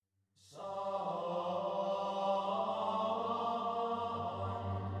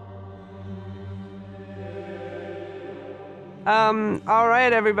All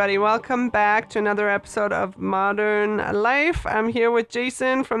right, everybody, welcome back to another episode of Modern Life. I'm here with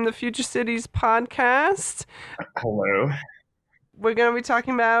Jason from the Future Cities podcast. Hello. We're going to be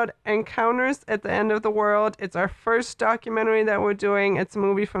talking about Encounters at the End of the World. It's our first documentary that we're doing. It's a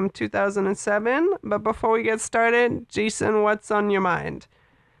movie from 2007. But before we get started, Jason, what's on your mind?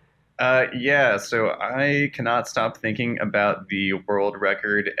 Yeah, so I cannot stop thinking about the world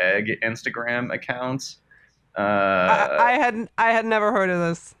record egg Instagram account. I, Uh, I had I had never heard of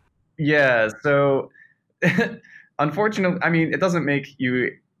this. yeah, so unfortunately, I mean, it doesn't make you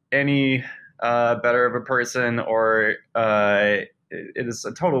any better of a person, or it is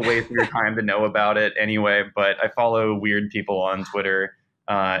a total waste of your time to know about it anyway. But I follow weird people on Twitter,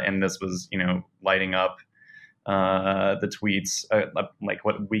 and this was, lighting up the tweets like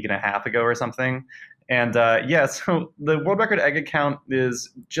what, a week and a half ago or something. And yeah, so the world record egg account is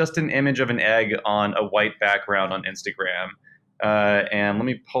just an image of an egg on a white background on Instagram. And let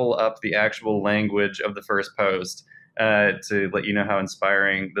me pull up the actual language of the first post to let you know how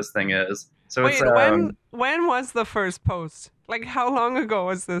inspiring this thing is. So it's Wait, when was the first post? Like, how long ago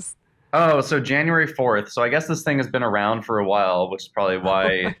was this? oh, so January 4th. So I guess this thing has been around for a while, which is probably Oh why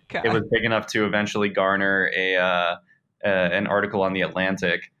my it god. was big enough to eventually garner an article on the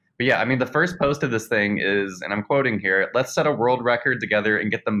Atlantic. But yeah, I mean, the first post of this thing is, and I'm quoting here: "Let's set a world record together and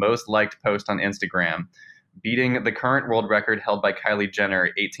get the most liked post on Instagram, beating the current world record held by Kylie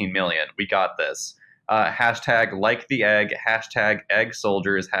Jenner, 18 million. We got this. Hashtag like the egg. Hashtag egg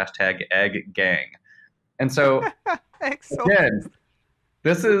soldiers. Hashtag egg gang." And so Excellent. again,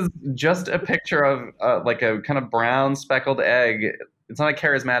 this is just a picture of like a kind of brown speckled egg. It's not a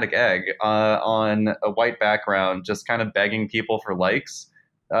charismatic egg on a white background, just kind of begging people for likes.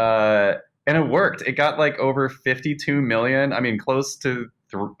 And it worked. It got like over 52 million. I mean, close to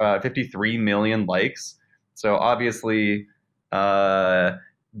 53 million likes. So obviously, uh,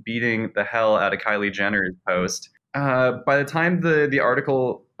 beating the hell out of Kylie Jenner's post. By the time the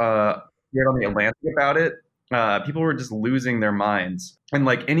article appeared on the Atlantic about it, people were just losing their minds. And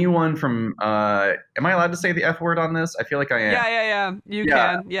like anyone from, am I allowed to say the F word on this? I feel like I am. Yeah. You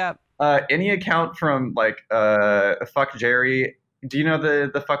Yeah. can. Yeah. Any account from like Fuck Jerry. Do you know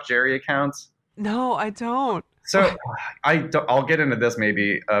the Fuck Jerry accounts? No, I don't. So I'll get into this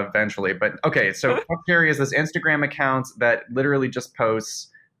maybe eventually, but okay. So Fuck Jerry is this Instagram account that literally just posts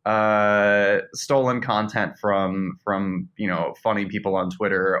stolen content from funny people on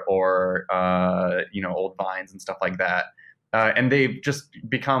Twitter, or old vines and stuff like that, and they've just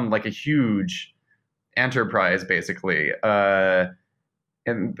become like a huge enterprise basically.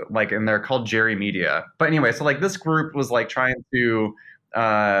 And they're called Jerry Media. But anyway, so like this group was like trying to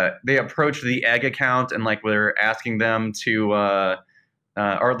they approached the egg account and like were asking them to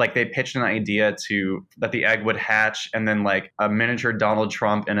or like they pitched an idea to that the egg would hatch, and then like a miniature Donald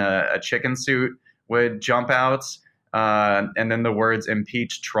Trump in a chicken suit would jump out, and then the words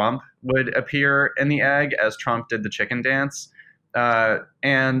 "impeach Trump" would appear in the egg as Trump did the chicken dance,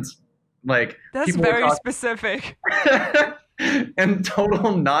 and like That's people were very talking specific. and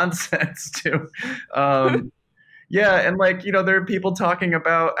total nonsense too. Um, yeah, and like there are people talking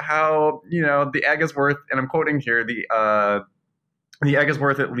about how the egg is worth, and I'm quoting here the egg is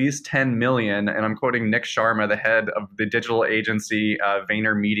worth at least 10 million, and I'm quoting Nick Sharma, the head of the digital agency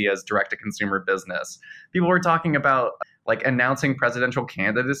VaynerMedia's direct-to-consumer business. People were talking about like announcing presidential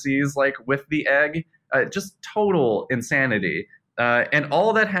candidacies like with the egg, just total insanity. And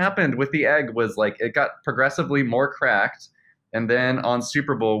all that happened with the egg was like it got progressively more cracked, and then on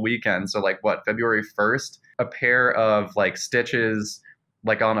Super Bowl weekend, so like what, February 1st, a pair of like stitches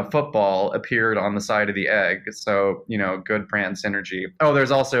like on a football appeared on the side of the egg. So, good brand synergy. Oh,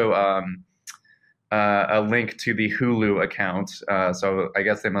 there's also a link to the Hulu account. So I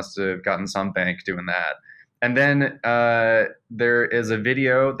guess they must have gotten some bank doing that. And then there is a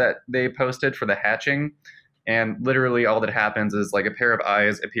video that they posted for the hatching. And literally all that happens is like a pair of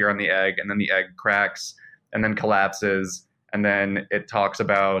eyes appear on the egg, and then the egg cracks and then collapses. And then it talks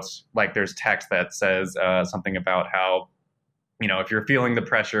about like there's text that says something about how if you're feeling the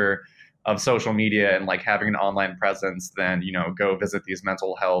pressure of social media and like having an online presence, then go visit these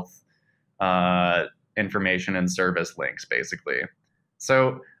mental health uh, information and service links, basically.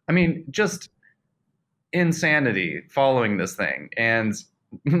 So I mean, just insanity following this thing, and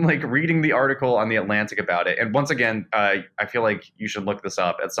like reading the article on the Atlantic about it. And once again, I feel like you should look this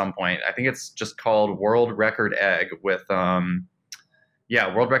up at some point. I think it's just called World Record Egg with World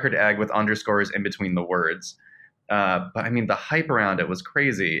Record Egg with underscores in between the words. But I mean, the hype around it was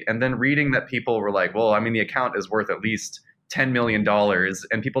crazy. And then reading that people were like, well, I mean, the account is worth at least $10 million,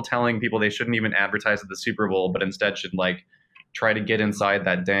 and people telling people they shouldn't even advertise at the Super Bowl, but instead should like try to get inside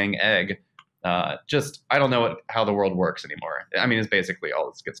that dang egg. Just I don't know how the world works anymore. I mean, it's basically all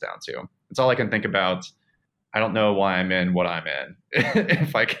this gets down to. It's all I can think about. I don't know why I'm in what I'm in.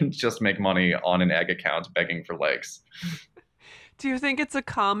 If I can just make money on an egg account begging for likes. Do you think it's a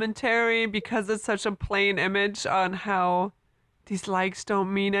commentary because it's such a plain image on how these likes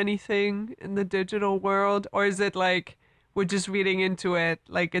don't mean anything in the digital world? Or is it like we're just reading into it,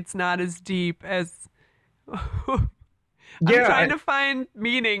 like it's not as deep as I'm Yeah, trying to find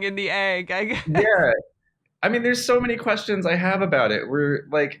meaning in the egg, I guess. yeah. I mean, there's so many questions I have about it. We're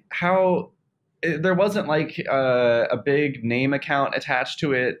like, how there wasn't like a big name account attached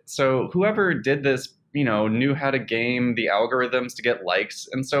to it. So whoever did this, knew how to game the algorithms to get likes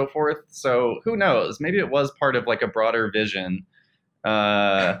and so forth. So who knows? Maybe it was part of like a broader vision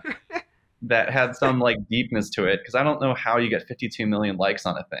uh, that had some like deepness to it. Because I don't know how you get 52 million likes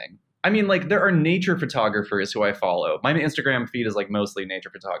on a thing. I mean, like there are nature photographers who I follow. My Instagram feed is like mostly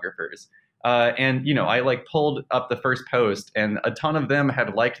nature photographers. And I like pulled up the first post and a ton of them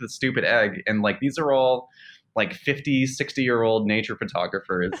had liked the stupid egg. And like, these are all like 50, 60-year-old nature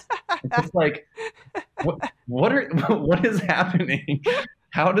photographers. It's just like, what is happening?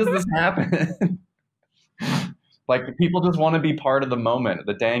 How does this happen? Like people just want to be part of the moment,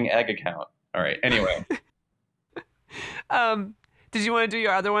 the dang egg account. All right. Anyway. Um, did you want to do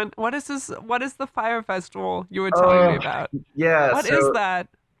your other one? What is this? What is the fire festival you were telling me about? Yeah. What is So that?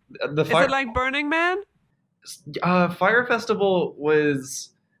 the Is fire it like Burning Man? Fire Festival was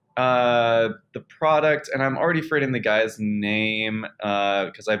the product, and I'm already forgetting the guy's name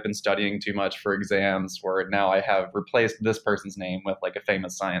because I've been studying too much for exams. Where now I have replaced this person's name with like a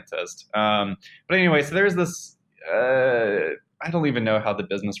famous scientist. But anyway, so there's this. I don't even know how the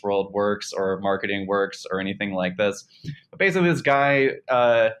business world works or marketing works or anything like this. But basically, this guy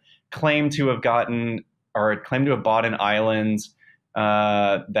claimed to have gotten or claimed to have bought an island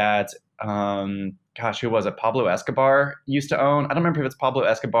that gosh, who was it? Pablo Escobar used to own. I don't remember if it's Pablo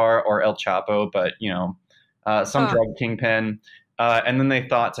Escobar or El Chapo, but some Huh. drug kingpin. And then they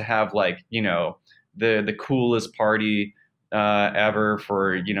thought to have like the coolest party ever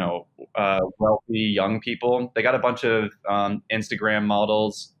for wealthy young people. They got a bunch of Instagram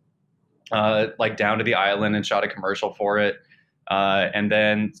models like down to the island and shot a commercial for it, and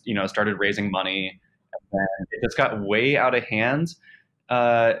then started raising money. And it just got way out of hand.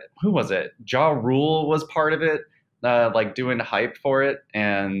 Who was it? Ja Rule was part of it, like doing hype for it,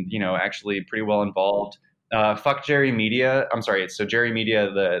 and actually pretty well involved. Fuck Jerry Media. I'm sorry. So Jerry Media,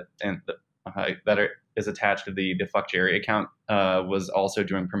 is attached to the Fuck Jerry account, was also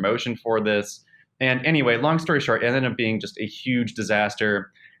doing promotion for this. And anyway, long story short, it ended up being just a huge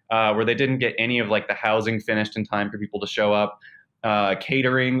disaster where they didn't get any of like the housing finished in time for people to show up.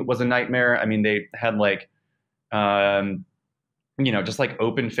 Catering was a nightmare. I mean, they had like um, just like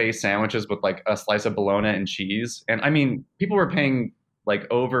open face sandwiches with like a slice of bologna and cheese. And I mean, people were paying like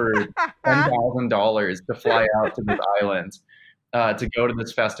over $10,000 to fly out to this island to go to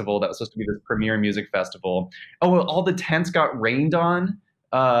this festival that was supposed to be this premier music festival. Oh, well, all the tents got rained on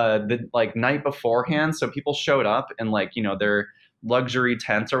the like night beforehand, so people showed up and like their luxury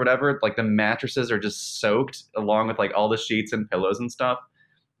tents or whatever, like the mattresses are just soaked along with like all the sheets and pillows and stuff.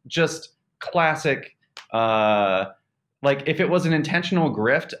 Just classic. Like if it was an intentional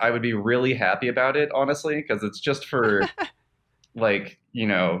grift, I would be really happy about it, honestly, because it's just for like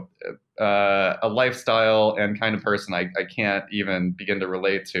a lifestyle and kind of person I can't even begin to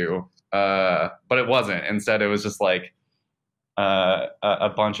relate to. But it wasn't. Instead, it was just like a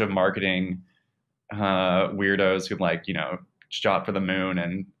bunch of marketing weirdos who like shot for the moon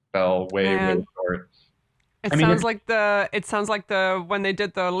and fell way way Man, short. it I mean, sounds like the when they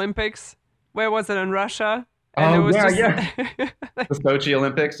did the Olympics. Where was it in Russia? And it oh was yeah, just yeah, the Sochi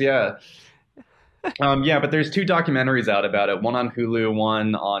Olympics, yeah. Yeah, but there's two documentaries out about it, one on Hulu,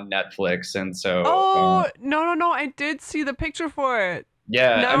 one on Netflix, and so Oh, no, no, no. I did see the picture for it.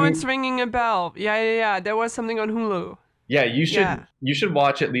 yeah, I Now it's mean, ringing a bell. Yeah, yeah, yeah. There was something on Hulu. yeah, you should Yeah.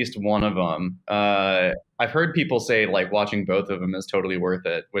 watch at least one of them. I've heard people say like watching both of them is totally worth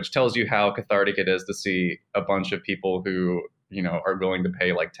it, which tells you how cathartic it is to see a bunch of people who are willing to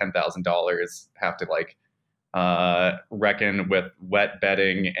pay like $10,000 have to like reckon with wet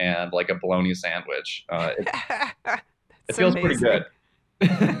bedding and like a bologna sandwich. It That's feels pretty amazing.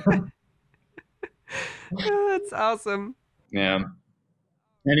 good. That's awesome. Yeah.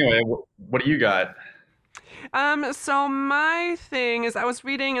 Anyway, what do you got? So my thing is I was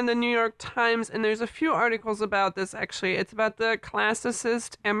reading in the New York Times and there's a few articles about this actually. It's about the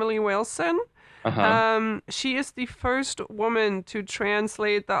classicist Emily Wilson. Uh huh. She is the first woman to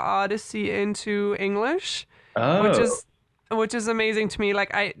translate the Odyssey into English, which Oh, is which is amazing to me.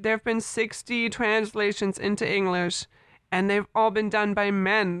 Like there have been 60 translations into English, and they've all been done by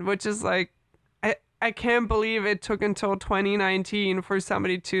men, which is like I can't believe it took until 2019 for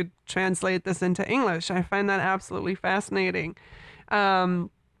somebody to translate this into English. I find that absolutely fascinating. Um,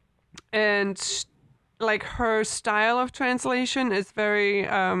 and like her style of translation is very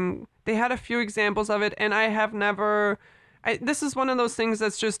they had a few examples of it, and I have never this is one of those things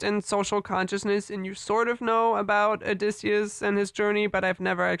that's just in social consciousness, and you sort of know about Odysseus and his journey, but I've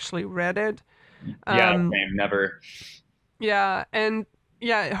never actually read it. Yeah, Um, same, never. yeah, and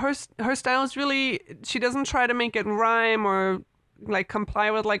yeah, her style is really, she doesn't try to make it rhyme or like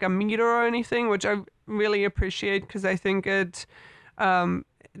comply with like a meter or anything, which I really appreciate because I think it um,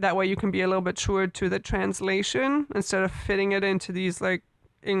 that way you can be a little bit truer to the translation instead of fitting it into these like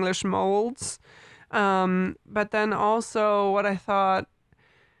English molds. But then also, what I thought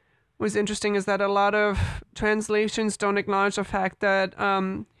was interesting is that a lot of translations don't acknowledge the fact that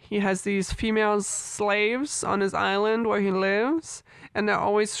he has these female slaves on his island where he lives, and they're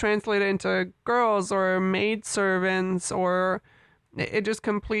always translated into girls or maid servants, or it just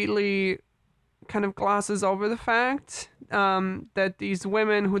completely kind of glosses over the fact that these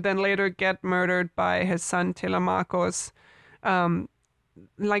women who then later get murdered by his son Telemachus, um,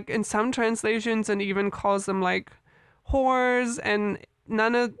 like in some translations, and even calls them like whores, and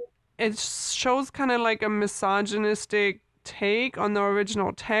none of it shows kind of like a misogynistic take on the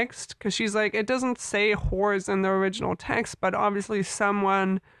original text because she's like, it doesn't say whores in the original text, but obviously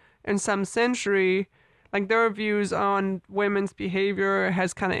someone in some century, like their views on women's behavior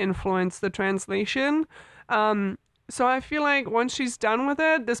has kind of influenced the translation. So I feel like once she's done with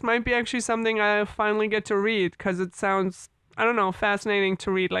it, this might be actually something I finally get to read because it sounds, I don't know, fascinating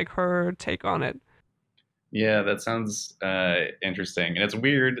to read like her take on it. Yeah, that sounds interesting. And it's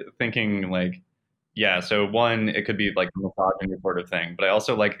weird thinking like, yeah, so one, it could be like a misogyny sort of thing, but I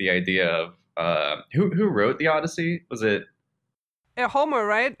also like the idea of who wrote the Odyssey? Was it? Homer,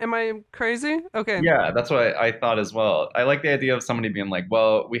 right? Am I crazy? Okay. Yeah, that's what I thought as well. I like the idea of somebody being like,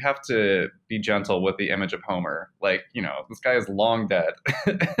 well, we have to be gentle with the image of Homer. Like, this guy is long dead.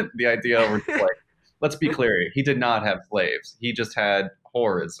 The idea where it's like, let's be clear, he did not have slaves. He just had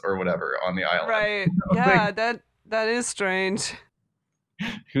whores or whatever on the island. Right. Like, Yeah, that is strange.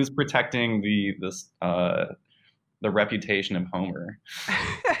 who's protecting the reputation of Homer?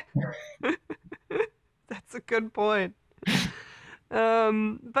 That's a good point.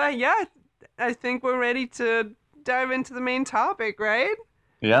 But yeah, I think we're ready to dive into the main topic, right?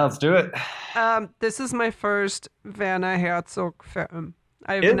 Yeah, let's do it. This is my first Werner Herzog film.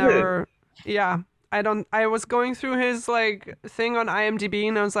 I've Is it? never, yeah, I was going through his like thing on IMDb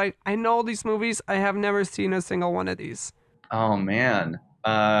and I was like, I know all these movies. I have never seen a single one of these. Oh man.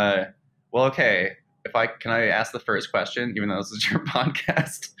 Well, okay. If I can I ask the first question, even though this is your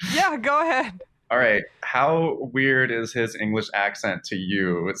podcast? Yeah, go ahead. All right. How weird is his English accent to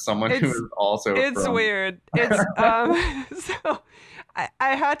you? As someone who It's is also It's from. weird. It's so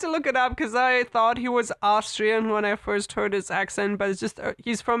I had to look it up because I thought he was Austrian when I first heard his accent, but it's just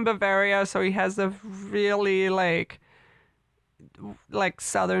he's from Bavaria, so he has a really like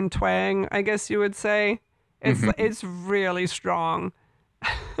southern twang, I guess you would say. Mhm. It's really strong.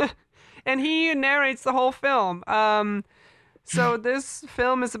 And he narrates the whole film. So this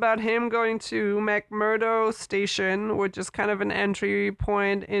film is about him going to McMurdo Station, which is kind of an entry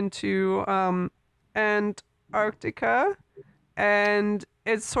point into Antarctica, and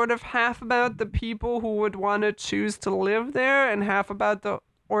it's sort of half about the people who would want to choose to live there, and half about the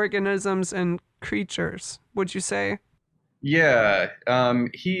organisms and creatures. Would you say? Yeah,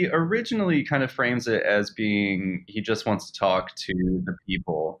 he originally kind of frames it as being he just wants to talk to the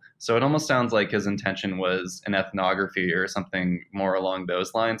people. So it almost sounds like his intention was an ethnography or something more along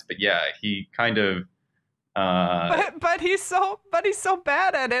those lines. But yeah, he kind of, uh, But he's so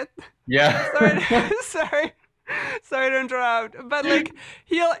bad at it. yeah, Sorry, sorry. Sorry to interrupt, but like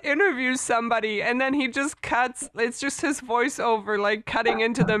he'll interview somebody and then he just cuts. It's just his voiceover, like cutting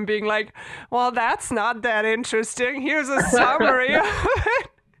into them, being like, "Well, that's not that interesting. Here's a summary of it."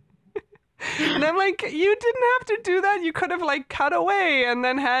 And I'm like, "You didn't have to do that. You could have like cut away and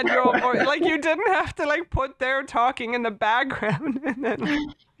then had your voice. Like you didn't have to like put their talking in the background and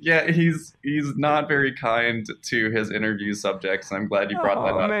then." yeah. He's not very kind to his interview subjects, and I'm glad you brought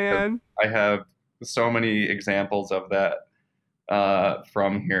that Oh up because man. I have so many examples of that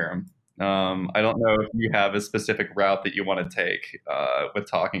from here. I don't know if you have a specific route that you want to take with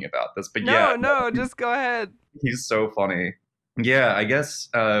talking about this, but yeah, No, no, just go ahead. he's so funny. Yeah, I guess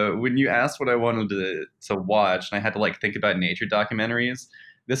when you asked what I wanted to watch, and I had to like think about nature documentaries,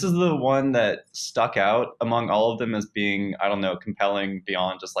 this is the one that stuck out among all of them as being, I don't know, compelling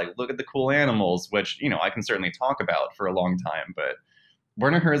beyond just like, look at the cool animals, which, I can certainly talk about for a long time. But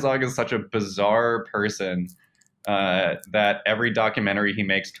Werner Herzog is such a bizarre person that every documentary he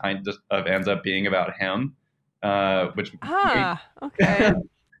makes kind of ends up being about him, which Okay.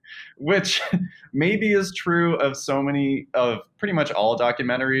 which maybe is true of so many of pretty much all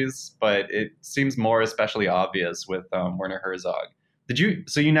documentaries, but it seems more especially obvious with Werner Herzog. Did you?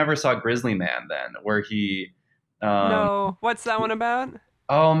 So you never saw Grizzly Man then, where he? Um, No. What's that one about?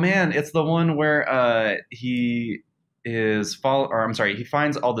 oh man, it's the one where he or I'm sorry, he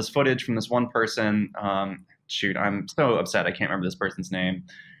finds all this footage from this one person. Shoot, I'm so upset I can't remember this person's name.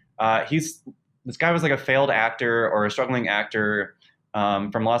 He's this guy was like a failed actor or a struggling actor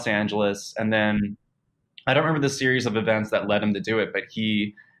from Los Angeles, and then I don't remember the series of events that led him to do it, but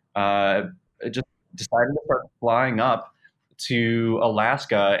he uh, just decided to start flying up to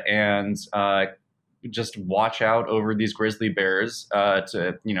Alaska and just watch out over these grizzly bears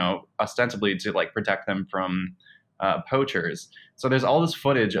to, ostensibly to like protect them from poachers. So there's all this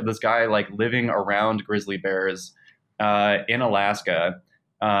footage of this guy like living around grizzly bears in Alaska.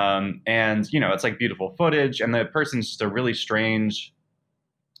 And it's like beautiful footage, and the person's just a really strange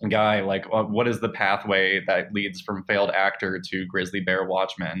guy. Like, what is the pathway that leads from failed actor to grizzly bear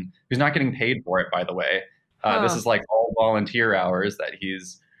watchman? Who's not getting paid for it, by the way. This Huh. is like all volunteer hours that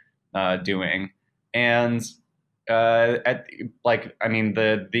he's doing, and the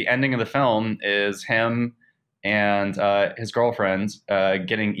ending of the film is him and his girlfriend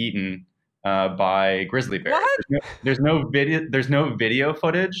getting eaten by grizzly bears. What? There's no video. There's no video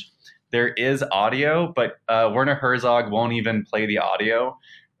footage. There is audio, but Werner Herzog won't even play the audio.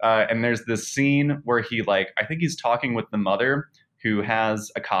 And there's this scene where I think he's talking with the mother who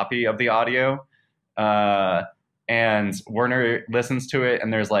has a copy of the audio. Uh, and Werner listens to it,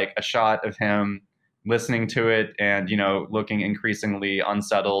 and there's like a shot of him listening to it and, looking increasingly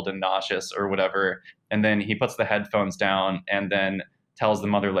unsettled and nauseous or whatever. And then he puts the headphones down and then tells the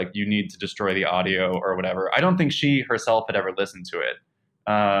mother, like, you need to destroy the audio or whatever. I don't think she herself had ever listened to it.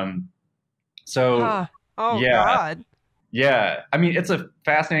 So, Huh. Oh yeah, God. yeah. I mean, it's a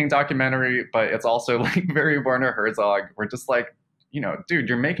fascinating documentary, but it's also like very Werner Herzog. We're just like, dude,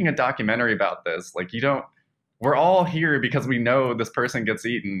 you're making a documentary about this. Like, you don't, we're all here because we know this person gets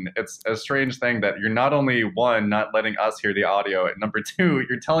eaten. It's a strange thing that you're not only one, not letting us hear the audio, and number two,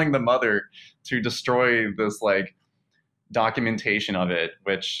 you're telling the mother to destroy this like documentation of it,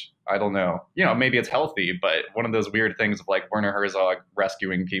 which I don't know. Maybe it's healthy, but one of those weird things of like Werner Herzog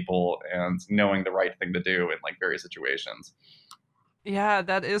rescuing people and knowing the right thing to do in like various situations. Yeah,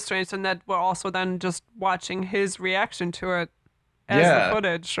 that is strange, and that we're also then just watching his reaction to it as the Yeah,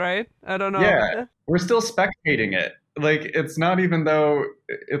 footage, right? I don't know. yeah. We're still spectating it. Like it's not even though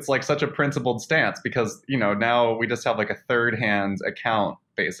it's like such a principled stance because, now we just have like a third hand account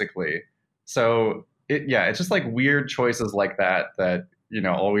basically. So it's just like weird choices like that,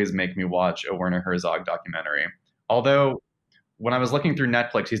 always make me watch a Werner Herzog documentary. Although when I was looking through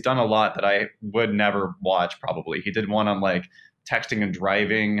Netflix, he's done a lot that I would never watch probably. He did one on like texting and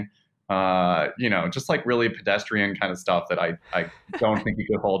driving, just like really pedestrian kind of stuff that I don't think you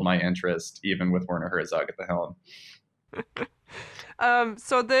could hold my interest even with Werner Herzog at the helm.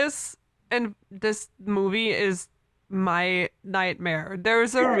 So this movie is my nightmare.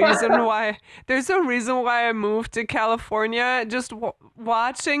 There's a reason why I moved to California. Just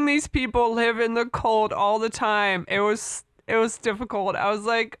watching these people live in the cold all the time. It was difficult. I was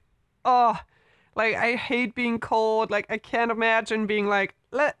like, oh, like I hate being cold. Like I can't imagine being like,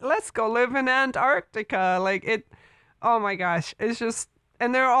 let's go live in Antarctica. Like it, oh my gosh, it's just,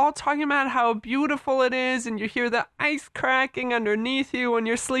 and they're all talking about how beautiful it is, and you hear the ice cracking underneath you when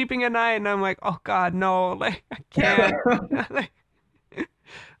you're sleeping at night, and I'm like, oh God, no, like I can't. Like,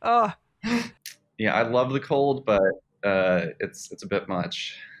 oh, Yeah, I love the cold, but it's a bit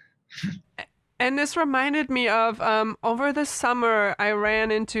much. and this reminded me of over the summer I ran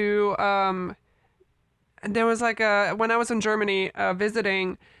into there was like a when I was in Germany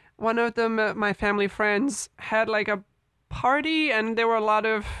visiting, one of them my family friends had like a party, and there were a lot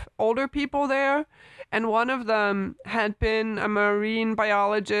of older people there, and one of them had been a marine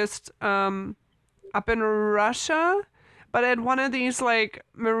biologist up in Russia, but at one of these like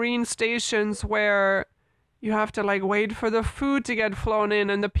marine stations where you have to like wait for the food to get flown in,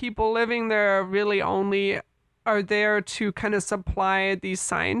 and the people living there really only are there to kind of supply these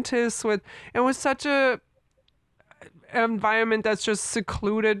scientists with. It was such a environment that's just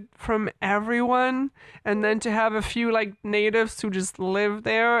secluded from everyone, and then to have a few like natives who just live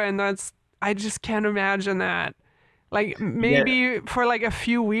there, and that's, I just can't imagine that. Like Yeah. maybe for like a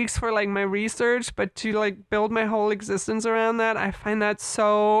few weeks for like my research, but to like build my whole existence around that, I find that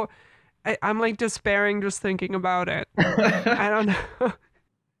so I'm like despairing just thinking about it. I don't know.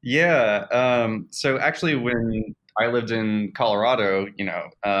 Yeah. So actually, when I lived in Colorado,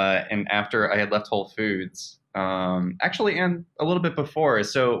 and after I had left Whole Foods, actually, and a little bit before,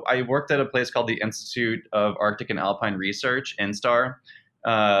 so I worked at a place called the Institute of Arctic and Alpine Research, INSTAR.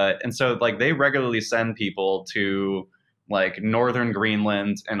 And so, like, they regularly send people to like northern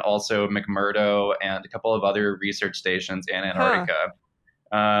Greenland and also McMurdo and a couple of other research stations in Huh. Antarctica.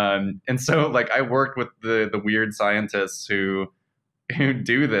 And so, like, I worked with the weird scientists who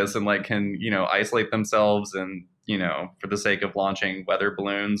do this and like can isolate themselves and for the sake of launching weather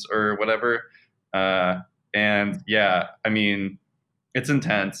balloons or whatever. uh and yeah, I mean, it's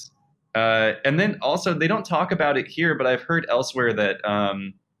intense. And then also they don't talk about it here, but I've heard elsewhere that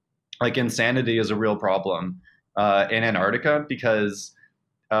like insanity is a real problem in Antarctica because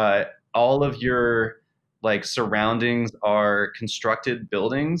uh all of your like surroundings are constructed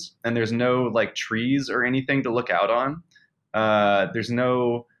buildings and there's no like trees or anything to look out on. There's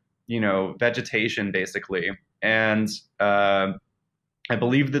no, vegetation basically. And uh, I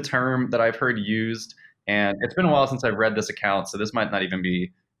believe the term that I've heard used, and it's been a while since I've read this account, so this might not even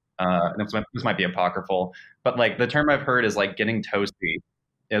be, this might be apocryphal, but like the term I've heard is like getting toasty,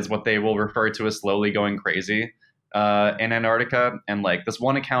 is what they will refer to as slowly going crazy in Antarctica. And like this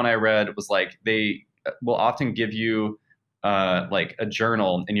one account I read was like they will often give you like a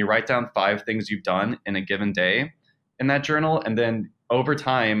journal and you write down 5 things you've done in a given day in that journal, and then over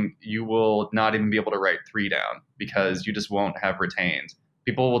time you will not even be able to write 3 down because you just won't have retained.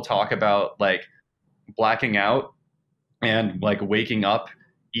 People will talk about like blacking out and like waking up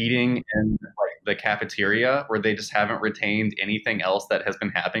eating in like the cafeteria where they just haven't retained anything else that has been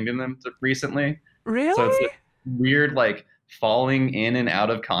happening to them recently. So it's Really? like weird, like falling in and out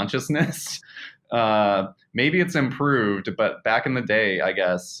of consciousness. Maybe it's improved, but back in the day, I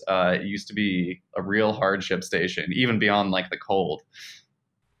guess it used to be a real hardship station, even beyond like the cold.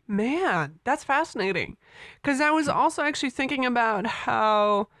 Man, that's fascinating. Because I was also actually thinking about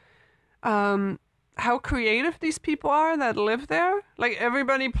um how creative these people are that live there. Like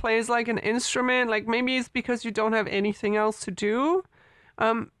everybody plays like an instrument. Like maybe it's because you don't have anything else to do.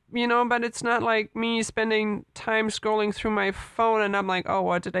 But it's not like me spending time scrolling through my phone and I'm like, oh,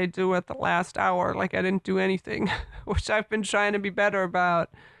 what did I do at the last hour? Like I didn't do anything, which I've been trying to be better about.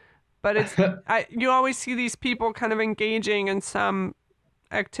 But you always see these people kind of engaging in some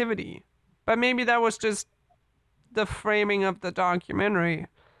activity. But maybe that was just the framing of the documentary.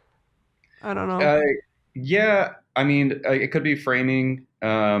 I don't know. Uh, yeah, I mean, it could be framing.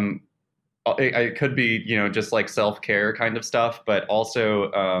 It could be, just like self care kind of stuff, but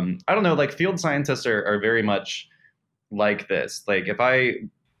also, I don't know, like field scientists are very much like this. Like, if I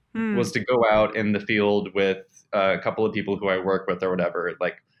Hmm. was to go out in the field with a couple of people who I work with or whatever,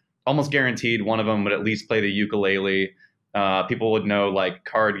 like, almost guaranteed one of them would at least play the ukulele. People would know like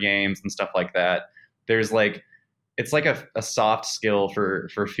card games and stuff like that. There's like, it's like a soft skill for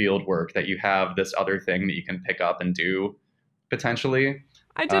field work that you have this other thing that you can pick up and do potentially.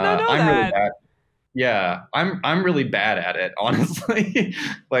 I did not know I'm really that. bad. Yeah, I'm really bad at it, honestly.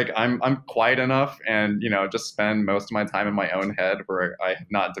 Like I'm quiet enough and just spend most of my time in my own head where I have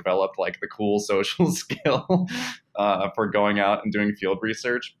not developed like the cool social skill for going out and doing field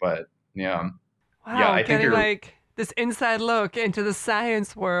research. But yeah, yeah, Wow, I think getting you're. like this inside look into the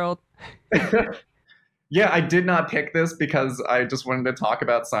science world. Yeah, I did not pick this because I just wanted to talk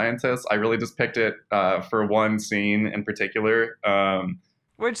about scientists. I really just picked it for one scene in particular,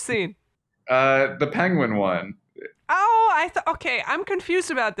 Which scene? the penguin one. Oh, I thought. Okay, I'm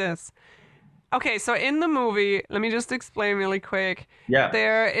confused about this. Okay, so in the movie, let me just explain really quick. Yeah.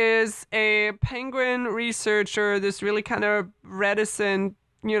 There is a penguin researcher, this really kind of reticent,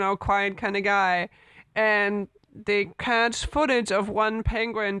 quiet kind of guy, and they catch footage of one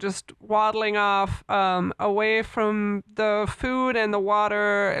penguin just waddling off away from the food and the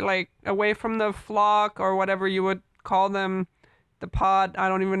water, like away from the flock or whatever you would call them, the pod, I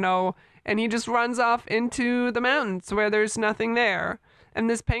don't even know. And he just runs off into the mountains where there's nothing there. And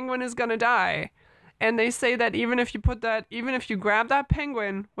this penguin is gonna die. And they say that even if you grab that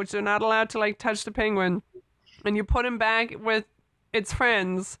penguin, which they're not allowed to like touch the penguin, and you put him back with its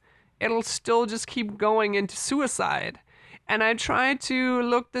friends, it'll still just keep going into suicide. And I tried to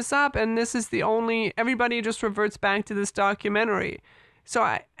look this up, and this is the only, everybody just reverts back to this documentary.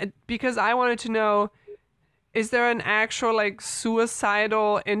 So because I wanted to know, is there an actual like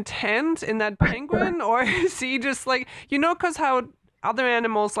suicidal intent in that penguin, or is he just like, because how other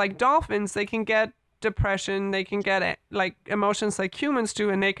animals like dolphins, they can get depression, they can get like emotions like humans do,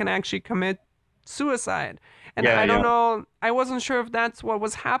 and they can actually commit suicide. And Yeah, I yeah, don't know, I wasn't sure if that's what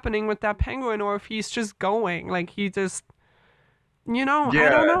was happening with that penguin or if he's just going. Like he just, I don't yeah,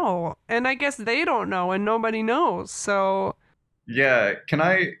 know. And I guess they don't know and nobody knows. So, yeah. Can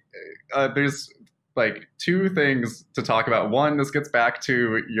I? There's like two things to talk about. One, this gets back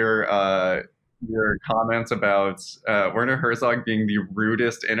to your comments about Werner Herzog being the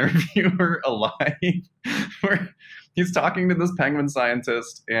rudest interviewer alive, where he's talking to this penguin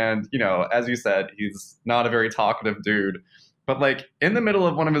scientist, and as you said, he's not a very talkative dude. But like in the middle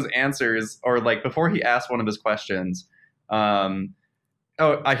of one of his answers, or like before he asked one of his questions, um,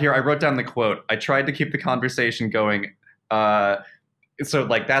 oh, I wrote down the quote. I tried to keep the conversation going. So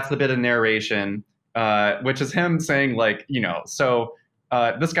like that's the bit of narration, which is him saying like,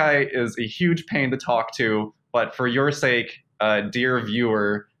 this guy is a huge pain to talk to, but for your sake, dear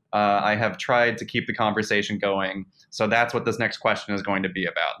viewer, I have tried to keep the conversation going. So that's what this next question is going to be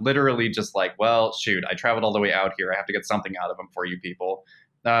about. Literally just like, well, shoot, I traveled all the way out here. I have to get something out of him for you people.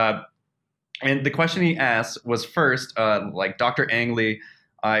 And the question he asked was first, like, Dr. Angley,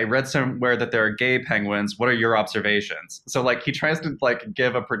 I read somewhere that there are gay penguins. What are your observations? So like he tries to like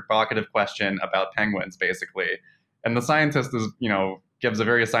give a provocative question about penguins basically. And the scientist is, gives a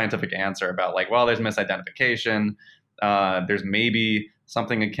very scientific answer about like, well, there's misidentification. There's maybe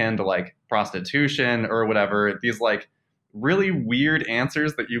something akin to like prostitution or whatever. These like really weird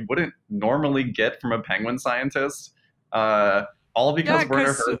answers that you wouldn't normally get from a penguin scientist. All because yeah, Werner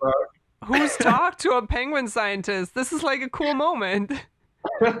because Herzog. who's talked to a penguin scientist? This is like a cool moment.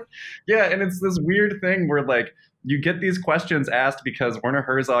 Yeah, and it's this weird thing where like you get these questions asked because Werner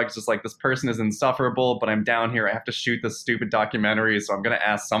Herzog is just like, this person is insufferable, but I'm down here. I have to shoot this stupid documentary, so I'm going to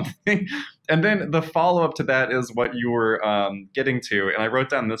ask something. And then the follow up to that is what you were getting to, and I wrote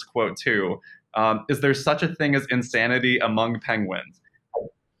down this quote too. Is there such a thing as insanity among penguins?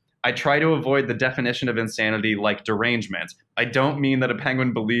 I try to avoid the definition of insanity like derangement. I don't mean that a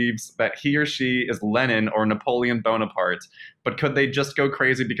penguin believes that he or she is Lenin or Napoleon Bonaparte, but could they just go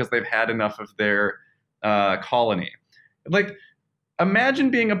crazy because they've had enough of their colony? Like, imagine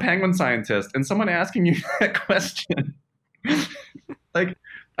being a penguin scientist and someone asking you that question. Like,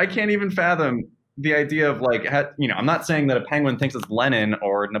 I can't even fathom the idea of like, I'm not saying that a penguin thinks it's Lenin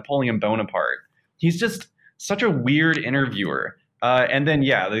or Napoleon Bonaparte. He's just such a weird interviewer. And then,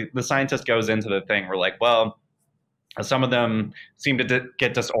 yeah, the scientist goes into the thing where like, well, some of them seem to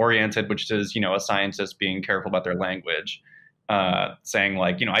get disoriented, which is, a scientist being careful about their language, saying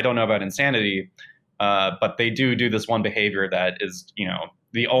like, I don't know about insanity, but they do this one behavior that is,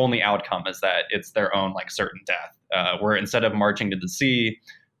 the only outcome is that it's their own like certain death, where instead of marching to the sea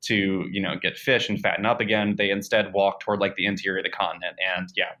to, get fish and fatten up again, they instead walk toward like the interior of the continent. And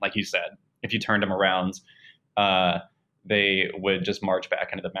yeah, like you said, if you turned them around, they would just march back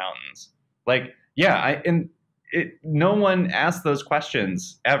into the mountains. Like, yeah, no one asks those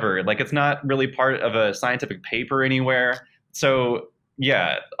questions ever. Like, it's not really part of a scientific paper anywhere. So,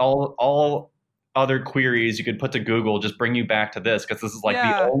 yeah, all other queries you could put to Google just bring you back to this, because this is like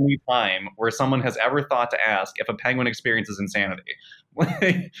the only time where someone has ever thought to ask if a penguin experiences insanity.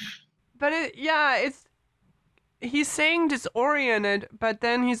 But he's saying disoriented, but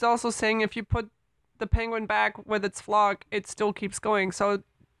then he's also saying if you put the penguin back with its flock, it still keeps going. So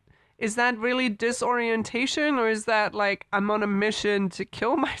is that really disorientation, or is that like I'm on a mission to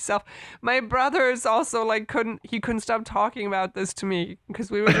kill myself? My brother is also like couldn't stop talking about this to me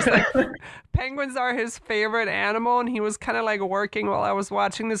because we were just like penguins are his favorite animal, and he was kind of like working while I was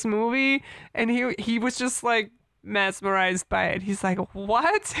watching this movie, and he was just like mesmerized by it. He's like,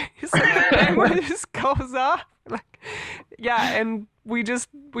 what? He's like, the penguin just goes off. Like, yeah, and we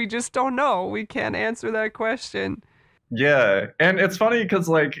just don't know. We can't answer that question. Yeah, and it's funny because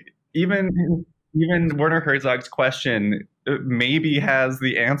like even Werner Herzog's question maybe has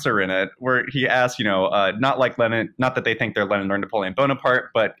the answer in it, where he asks, not like Lenin, not that they think they're Lenin or Napoleon Bonaparte,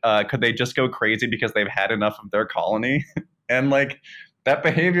 but could they just go crazy because they've had enough of their colony? And like that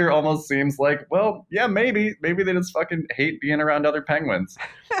behavior almost seems like, well, yeah, maybe they just fucking hate being around other penguins.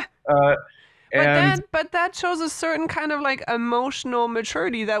 But that shows a certain kind of like emotional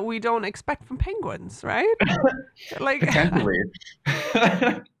maturity that we don't expect from penguins, right? Like potentially.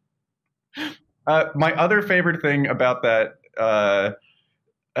 My other favorite thing about that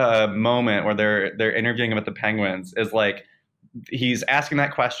moment where they're interviewing him with the penguins is like he's asking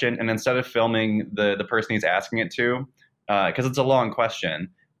that question, and instead of filming the person he's asking it to, because it's a long question,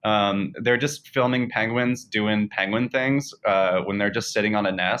 they're just filming penguins doing penguin things when they're just sitting on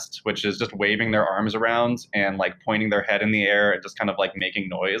a nest, which is just waving their arms around and like pointing their head in the air and just kind of like making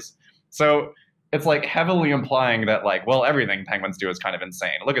noise. So it's like heavily implying that like, well, everything penguins do is kind of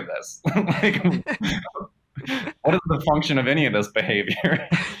insane. Look at this. Like, what is the function of any of this behavior?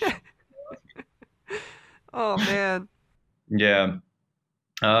 Oh man. Yeah.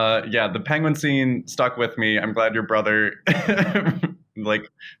 Yeah, the penguin scene stuck with me. I'm glad your brother like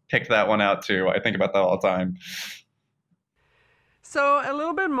picked that one out too. I think about that all the time. So a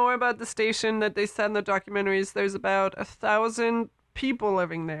little bit more about the station that they said in the documentaries. There's about 1,000 people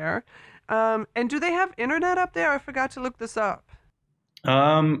living there. And do they have internet up there? I forgot to look this up.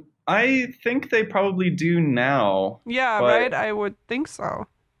 I think they probably do now, Yeah, but right? I would think so.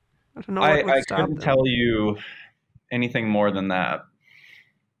 I don't know I, what would I stop couldn't them. tell you anything more than that.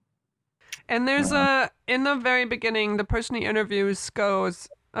 And there's Uh, in the very beginning, the person he interviews goes,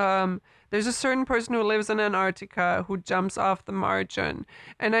 there's a certain person who lives in Antarctica who jumps off the margin.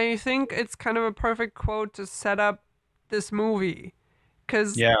 And I think it's kind of a perfect quote to set up this movie.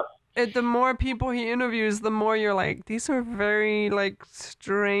 Because yeah, the more people he interviews, the more you're like, these are very like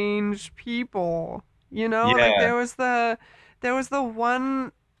strange people. You know, like yeah, there was the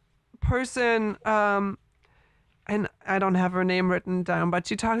one person, and I don't have her name written down, but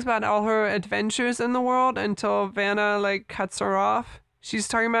she talks about all her adventures in the world until Vanna like cuts her off. She's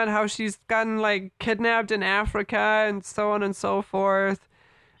talking about how she's gotten like kidnapped in Africa and so on and so forth.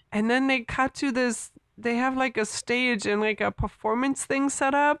 And then they cut to this, they have like a stage and like a performance thing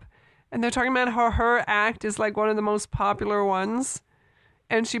set up. And they're talking about how her act is like one of the most popular ones.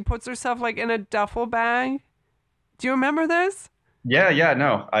 And she puts herself like in a duffel bag. Do you remember this? yeah, yeah.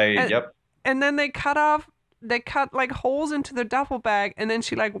 No, And yep, and then they cut like holes into the duffel bag and then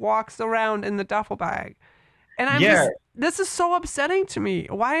she like walks around in the duffel bag. And I'm yeah. just this is so upsetting to me.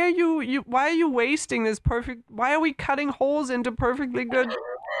 Why are you why are you wasting this perfect why are we cutting holes into perfectly good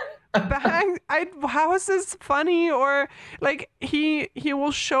bags? How is this funny? Or like he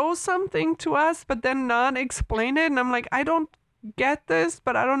will show something to us but then not explain it and I'm like I don't get this,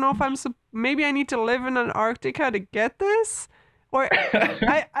 but I don't know if maybe I need to live in Antarctica to get this, or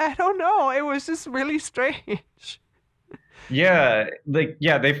I don't know. It was just really strange. Yeah, like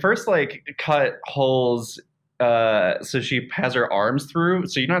yeah, they first like cut holes so she has her arms through,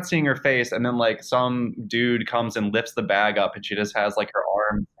 so you're not seeing her face, and then like some dude comes and lifts the bag up and she just has like her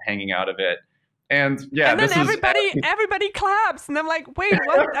arms hanging out of it. And yeah, And then this is everybody claps, and I'm like, wait,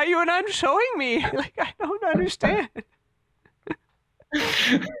 what are you not showing me? Like I don't understand.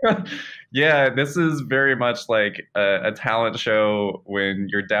 yeah, this is very much like a talent show when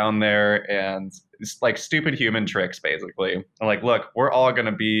you're down there and it's like stupid human tricks basically. And like, look, we're all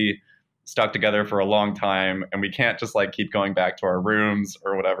gonna be stuck together for a long time and we can't just like keep going back to our rooms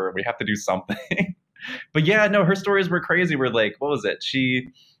or whatever. We have to do something. But yeah, no, her stories were crazy. We're like, what was it? She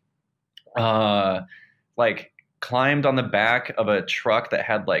uh like climbed on the back of a truck that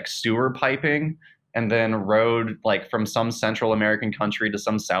had like sewer piping and then rode like from some Central American country to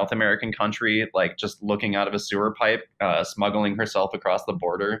some South American country, like just looking out of a sewer pipe, smuggling herself across the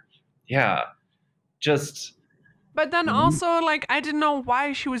border. Yeah, just But then also, like, I didn't know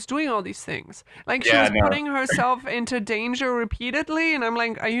why she was doing all these things. Like, she yeah, was no, putting herself into danger repeatedly, and I'm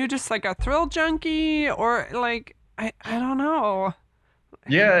like, are you just like a thrill junkie? Or, like, I don't know.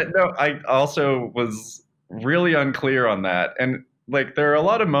 yeah, no. I also was really unclear on that, and like there are a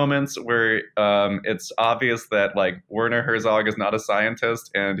lot of moments where it's obvious that like Werner Herzog is not a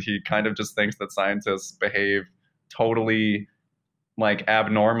scientist, and he kind of just thinks that scientists behave totally like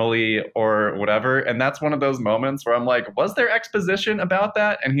abnormally or whatever. And that's one of those moments where I'm like, was there exposition about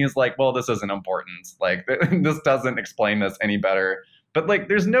that? And he's like, well, this isn't important. Like, this doesn't explain this any better. But like,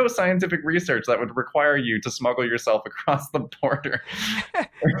 there's no scientific research that would require you to smuggle yourself across the border.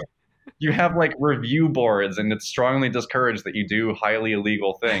 You have like review boards, and it's strongly discouraged that you do highly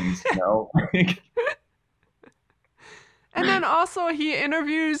illegal things, you know? And then also, he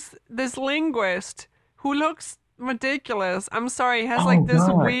interviews this linguist who looks ridiculous. I'm sorry, he has Oh like this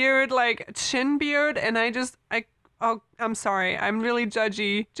God. weird, like, chin beard, and oh, I'm sorry. I'm really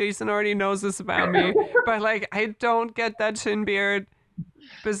judgy. Jason already knows this about me. But, like, I don't get that chin beard.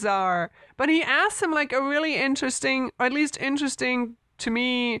 Bizarre. But he asks him, like, a really interesting, or at least interesting to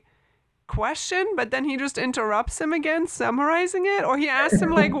me, question, but then he just interrupts him again, summarizing it. Or he asks him,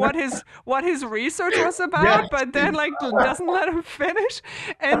 like, what his research was Yes. about, but then, like, doesn't let him finish.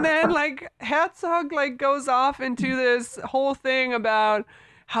 And then, like, Herzog, like, goes off into this whole thing about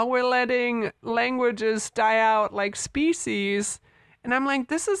how we're letting languages die out like species. And I'm like,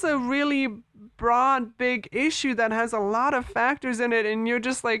 this is a really broad, big issue that has a lot of factors in it, and you're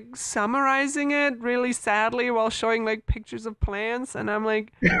just like summarizing it really sadly while showing like pictures of plants. And I'm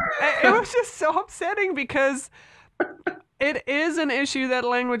like, it was just so upsetting because it is an issue that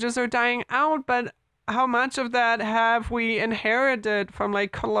languages are dying out, but how much of that have we inherited from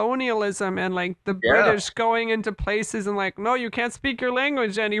like colonialism and like the Yeah. British going into places and like, no, you can't speak your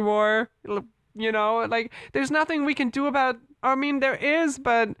language anymore. You know, like there's nothing we can do about. I mean, there is,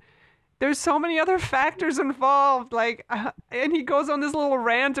 but there's so many other factors involved. Like, and he goes on this little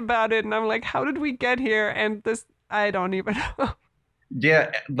rant about it, and I'm like, how did we get here? And this, I don't even know.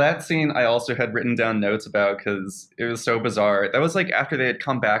 Yeah, that scene I also had written down notes about because it was so bizarre. That was like after they had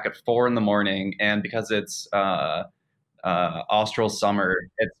come back at 4 in the morning, and because it's austral summer,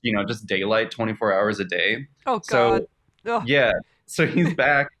 it's just daylight 24 hours a day. Oh God. So Oh, yeah, so he's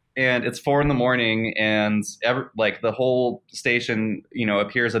back, and it's 4 in the morning, and like the whole station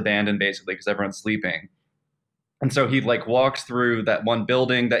appears abandoned basically because everyone's sleeping. And so he like walks through that one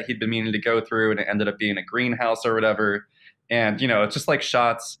building that he'd been meaning to go through, and it ended up being a greenhouse or whatever. And it's just like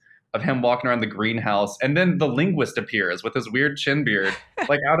shots of him walking around the greenhouse, and then the linguist appears with his weird chin beard,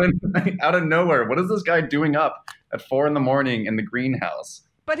 like out of out of nowhere. What is this guy doing up at 4 in the morning in the greenhouse?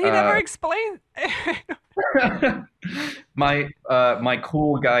 but he never Uh, explained. my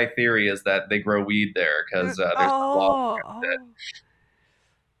cool guy theory is that they grow weed there because there's no Oh,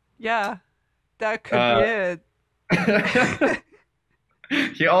 yeah, that could be law. it.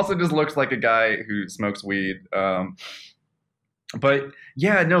 He also just looks like a guy who smokes weed. But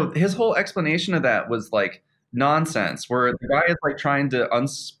yeah, no, his whole explanation of that was like nonsense, where the guy is like trying to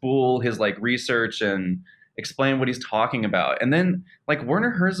unspool his like research and explain what he's talking about. And then like Werner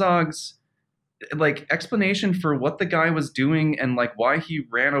Herzog's like explanation for what the guy was doing and like why he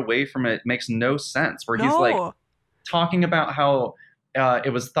ran away from it makes no sense, where he's like No, talking about how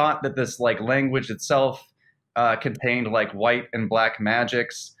it was thought that this like language itself contained like white and black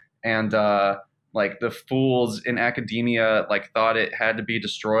magics, and like the fools in academia like thought it had to be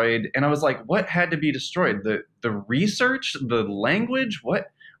destroyed. And I was like, what had to be destroyed? The research, the language?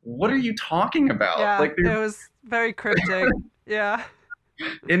 What are you talking about? yeah, Like, it was very cryptic. Yeah,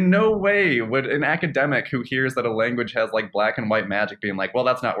 in no way would an academic who hears that a language has like black and white magic being like, well,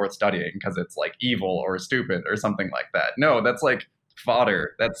 that's not worth studying because it's like evil or stupid or something like that. No, that's like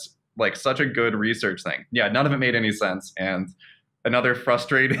fodder. That's like such a good research thing. Yeah, none of it made any sense. And another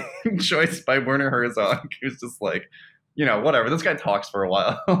frustrating choice by Werner Herzog, who's just like, whatever. This guy talks for a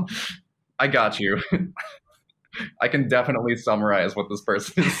while. I got you. I can definitely summarize what this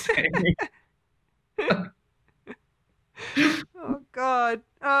person is saying. oh God.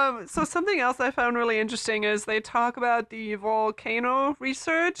 So something else I found really interesting is they talk about the volcano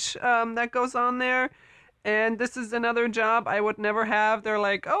research that goes on there. And this is another job I would never have. They're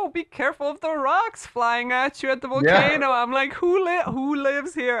like, "Oh, be careful of the rocks flying at you at the Yeah. volcano." I'm like, who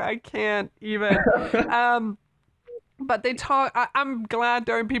lives here? I can't even. Um, but they talk. I'm glad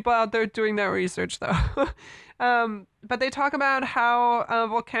there are people out there doing that research, though. But they talk about how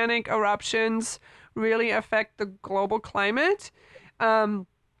volcanic eruptions really affect the global climate. Um,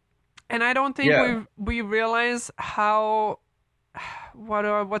 and I don't think Yeah. we realize how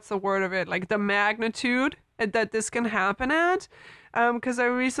what's the word of it, like the magnitude that this can happen at. Because I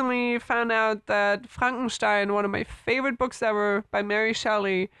recently found out that Frankenstein, one of my favorite books ever by Mary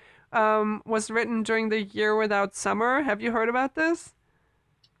Shelley, was written during the year without summer. Have you heard about this?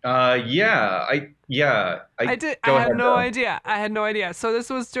 I I did. I go had ahead no though. idea. I had no idea. So this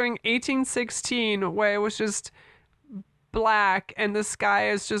was during 1816, where it was just black and the sky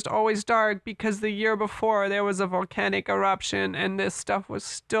is just always dark because the year before there was a volcanic eruption and this stuff was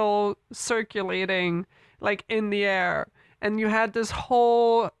still circulating like in the air. And you had this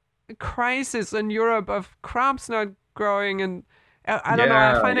whole crisis in Europe of crops not growing. And I don't know,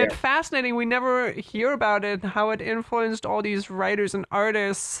 I Yeah, find yeah. it fascinating. We never hear about it, how it influenced all these writers and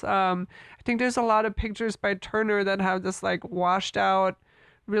artists. I think there's a lot of pictures by Turner that have this like washed out,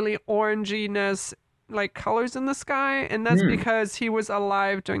 really oranginess, like colors in the sky, and that's Hmm. because he was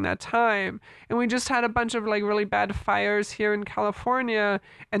alive during that time. And we just had a bunch of like really bad fires here in California,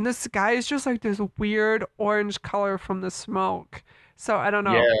 and the sky is just like this weird orange color from the smoke. So I don't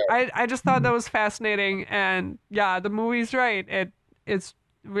know. Yeah. I just thought that was fascinating, and yeah, the movie's right. It's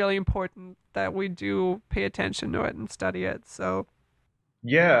really important that we do pay attention to it and study it. So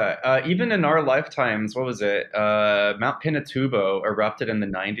Yeah, even in our lifetimes, what was it? Mount Pinatubo erupted in the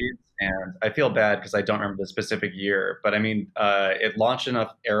 90s, and I feel bad because I don't remember the specific year, but I mean, it launched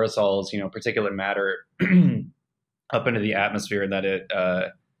enough aerosols, particulate matter, up into the atmosphere that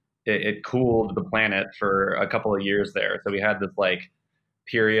it cooled the planet for a couple of years there. So we had this like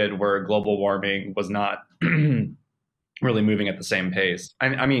period where global warming was not really moving at the same pace.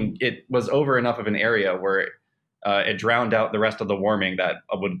 I mean, it was over enough of an area where it drowned out the rest of the warming that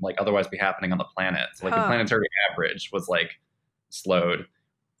would like otherwise be happening on the planet. So like the Huh. planetary average was like slowed.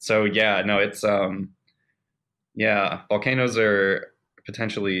 So yeah, no, it's yeah, volcanoes are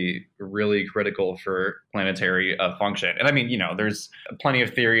potentially really critical for planetary function. And I mean, there's plenty of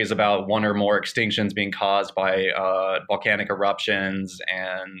theories about one or more extinctions being caused by volcanic eruptions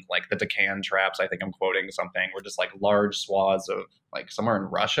and like the Deccan traps. I think I'm quoting something where just like large swaths of like somewhere in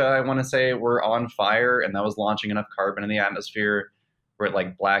Russia, I want to say, were on fire, and that was launching enough carbon in the atmosphere where it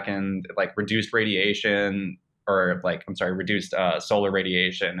like blackened, like reduced radiation, or like, I'm sorry, reduced solar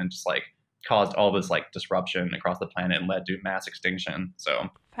radiation, and just like caused all this like disruption across the planet and led to mass extinction. So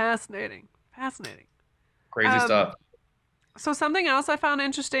Fascinating. Fascinating. crazy Um, stuff. so something else I found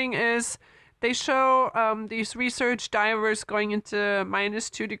interesting is they show these research divers going into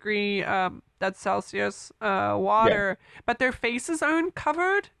 -2 degree that's Celsius Yeah. water, but their faces aren't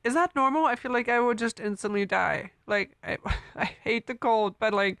covered. Is that normal? I feel like I would just instantly die. Like I hate the cold,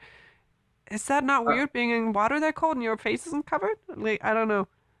 but like, is that not Uh, weird being in water that cold and your face isn't covered? Like I don't know.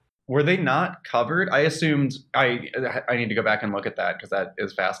 were they not covered? I assumed I need to go back and look at that because that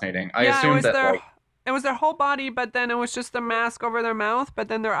is fascinating. I Yeah, assumed that like it was their whole body, but then it was just a mask over their mouth, but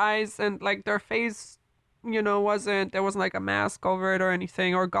then their eyes and like their face, wasn't there wasn't like a mask over it or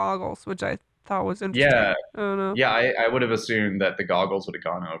anything or goggles, which I thought was interesting. yeah, I don't know. yeah, I would have assumed that the goggles would have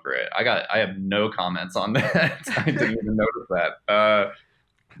gone over it. I have no comments on that. I didn't even notice that.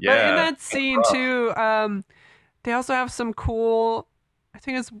 But in Yeah. that scene too, they also have some cool I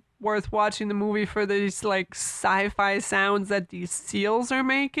think it's worth watching the movie for these like sci-fi sounds that these seals are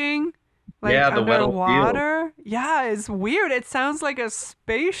making. Like Yeah, the Weddell seal. underwater. Yeah, it's weird. It sounds like a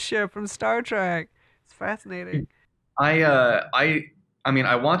spaceship from Star Trek. It's fascinating. I mean,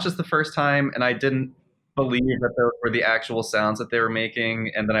 I watched this the first time and I didn't believe that those were the actual sounds that they were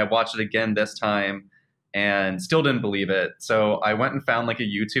making, and then I watched it again this time and still didn't believe it. So I went and found like a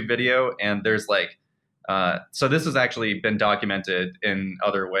YouTube video, and there's like so this has actually been documented in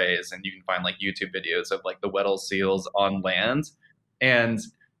other ways, and you can find like YouTube videos of like the Weddell seals on land, and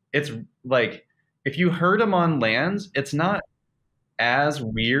it's like if you heard them on land, it's not as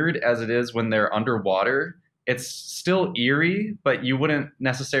weird as it is when they're underwater. It's still eerie, but you wouldn't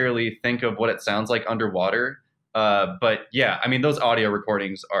necessarily think of what it sounds like underwater. But yeah, I mean, those audio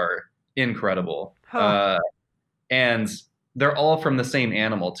recordings are incredible. Huh. And they're all from the same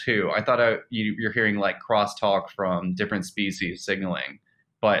animal, too. I thought you're hearing like crosstalk from different species signaling,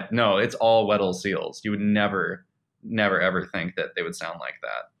 but no, it's all Weddell seals. You would never, never, ever think that they would sound like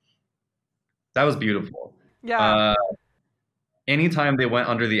that. That was beautiful. Yeah. Uh, anytime they went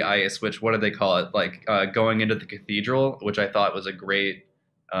under the ice, which what do they call it? Like going into the cathedral, which I thought was a great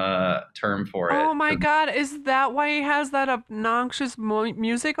term for it. Oh my God, is that why he has that obnoxious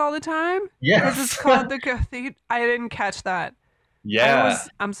music all the time? Because it's Yes, called the cathedral. I didn't catch that. yeah,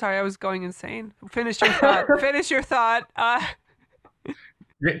 I'm sorry, I was going insane. Finish your thought. Finish your thought.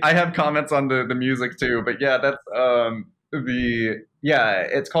 I have comments on the music too, but yeah, that's the yeah,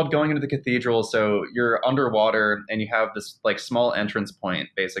 it's called going into the cathedral. So you're underwater and you have this like small entrance point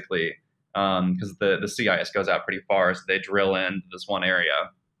basically, because the sea ice goes out pretty far, so they drill into this one area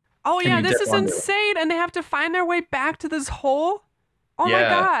Oh and yeah, you this dip is under. insane, and they have to find their way back to this hole. Oh my Yeah,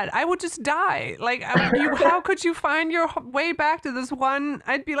 God, I would just die. Like, how could you find your way back to this one?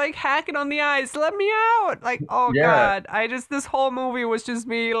 I'd be like hacking on the ice. Let me out! Like, oh yeah, God, this whole movie was just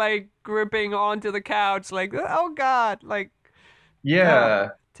me like gripping onto the couch, like, oh God, like, oh, yeah.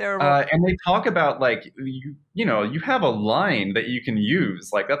 terrible. And they talk about like you have a line that you can use,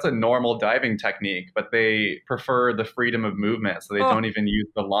 like that's a normal diving technique, but they prefer the freedom of movement, so they Oh don't even use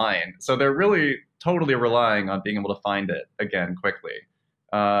the line. So they're really totally relying on being able to find it again quickly.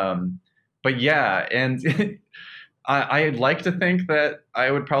 Um, but yeah, and I'd like to think that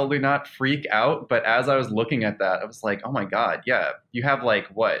I would probably not freak out, but as I was looking at that, I was like, oh my God, yeah, you have like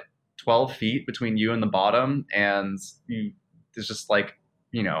what 12 feet between you and the bottom, and you there's just like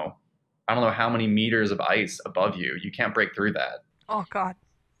you know, I don't know how many meters of ice above you. You can't break through that. oh God.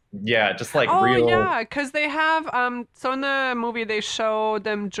 Yeah, just like Oh real. yeah, because they have so in the movie they show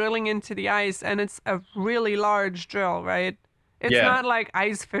them drilling into the ice and it's a really large drill, right? It's Yeah, not like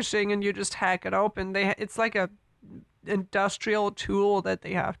ice fishing and you just hack it open. It's like a industrial tool that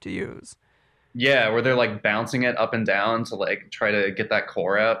they have to use. yeah, where they're like bouncing it up and down to like try to get that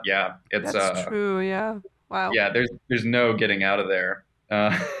core out. Yeah, it's That's true, yeah. Wow. yeah. There's no getting out of there.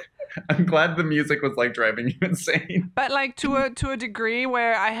 I'm glad the music was like driving you insane. But like to a degree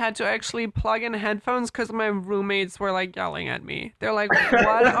where I had to actually plug in headphones because my roommates were like yelling at me. They're like,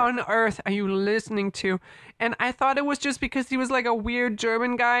 "What on earth are you listening to?" And I thought it was just because he was like a weird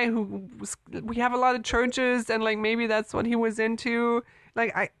German guy who was, we have a lot of churches and like maybe that's what he was into.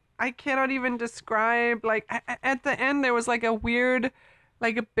 Like I cannot even describe like at the end there was like a weird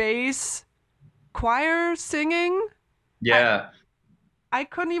like a bass choir singing. I Yeah. I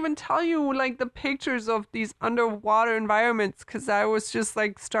couldn't even tell you like the pictures of these underwater environments because I was just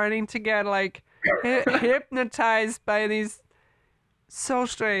like starting to get like hypnotized by these. So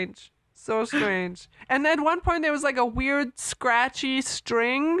strange, so strange. And at one point there was like a weird scratchy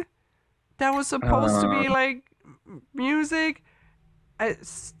string that was supposed to Uh, be like music.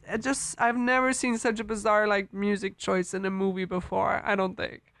 I've never seen such a bizarre like music choice in a movie before. I don't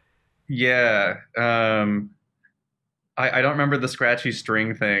think. yeah. I don't remember the scratchy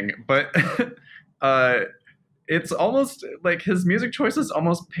string thing, but uh, it's almost like his music choice is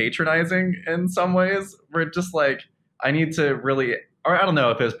almost patronizing in some ways. Where it's just like I need to really, or I don't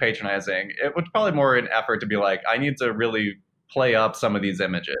know if it was patronizing. It was probably more an effort to be like I need to really play up some of these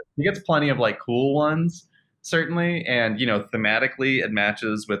images. He gets plenty of like cool ones, certainly, and thematically it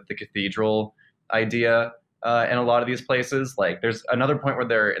matches with the cathedral idea. In a lot of these places, like there's another point where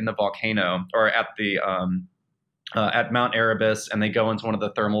they're in the volcano or at Mount Erebus, and they go into one of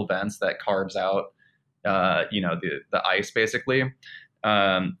the thermal vents that carves out, the ice basically,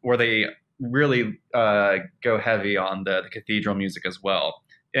 where they really go heavy on the cathedral music as well.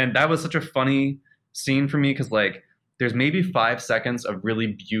 And that was such a funny scene for me because like there's maybe 5 seconds of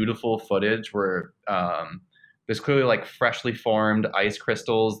really beautiful footage where there's clearly like freshly formed ice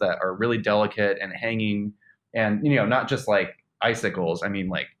crystals that are really delicate and hanging, and not just like icicles. I mean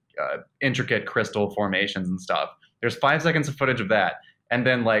like intricate crystal formations and stuff. There's 5 seconds of footage of that, and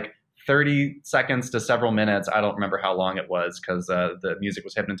then like 30 seconds to several minutes. I don't remember how long it was because the music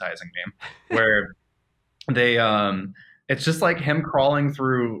was hypnotizing me. Where they, it's just like him crawling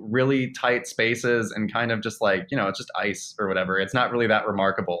through really tight spaces and kind of just like it's just ice or whatever. It's not really that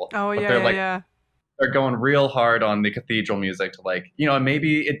remarkable, Oh but yeah, they're yeah, like yeah. they're going real hard on the cathedral music to like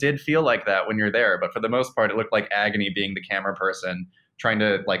maybe it did feel like that when you're there, but for the most part, it looked like agony being the camera person trying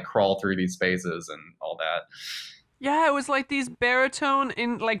to like crawl through these spaces and all that. Yeah, it was like these baritone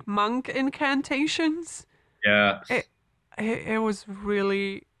in like monk incantations. Yeah. It it was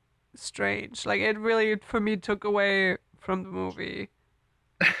really strange. Like it really for me took away from the movie.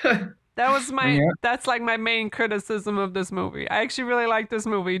 That was my Yeah. that's like my main criticism of this movie. I actually really like this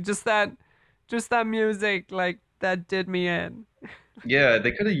movie. Just that music like that did me in. Yeah,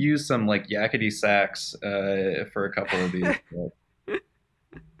 they could have used some like yakety sax for a couple of these. But,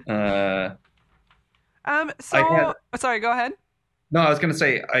 I had So sorry, go ahead. no, I was gonna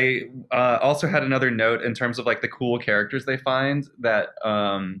say I also had another note in terms of like the cool characters they find that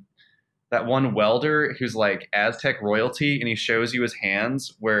one welder who's like Aztec royalty, and he shows you his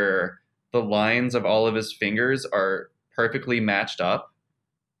hands where the lines of all of his fingers are perfectly matched up.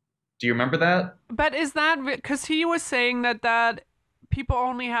 Do you remember that? But is that because he was saying that people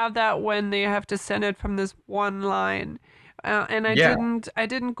only have that when they have descended from this one line, and Yeah. I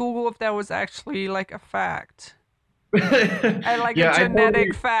didn't Google if that was actually like a fact, like a Yeah,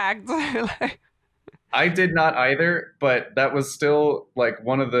 genetic fact. Like, I did not either, but that was still like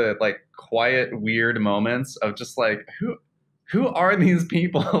one of the like quiet weird moments of just like who are these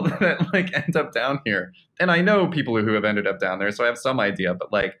people that like end up down here? And I know people who have ended up down there, so I have some idea,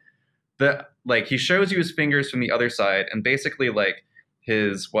 but like he shows you his fingers from the other side, and basically like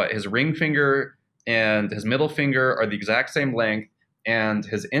his ring finger and his middle finger are the exact same length, and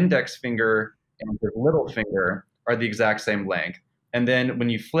his index finger and his little finger are the exact same length. And then when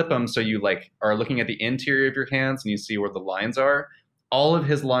you flip them, so you like are looking at the interior of your hands and you see where the lines are, all of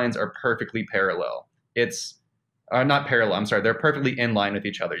his lines are perfectly parallel. It's not parallel. I'm sorry, they're perfectly in line with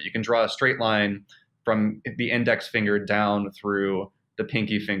each other. You can draw a straight line from the index finger down through the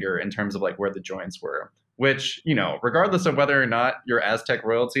pinky finger in terms of like where the joints were. Which regardless of whether or not you're Aztec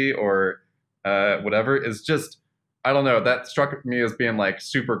royalty or whatever, is just I don't know. That struck me as being like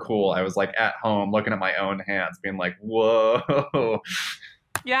super cool. I was like at home looking at my own hands, being like, "Whoa!"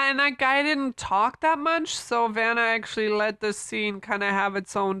 yeah, and that guy didn't talk that much, so Vanna actually let this scene kind of have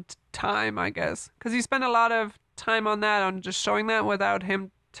its own time, I guess, because he spent a lot of time on that, on just showing that without him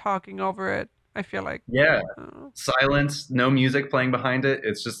talking over it. I feel like. Yeah, Uh, silence, no music playing behind it.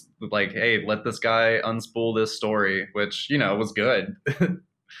 It's just like, hey, let this guy unspool this story, which was good.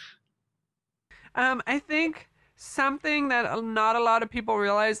 I think something that not a lot of people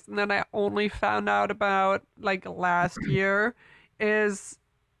realize and that I only found out about like last year is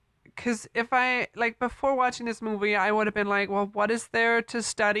because if I like before watching this movie, I would have been like, well, what is there to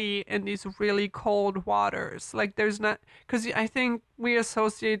study in these really cold waters? Like, there's not, because I think we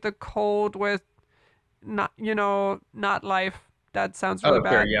associate the cold with not, not life. That sounds really Oh,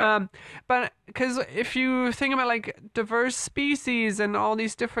 sure, bad. yeah. But because if you think about like diverse species and all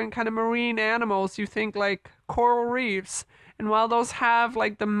these different kind of marine animals, you think like coral reefs, and while those have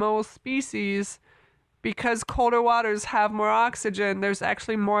like the most species, because colder waters have more oxygen, there's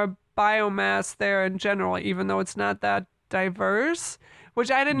actually more biomass there in general, even though it's not that diverse.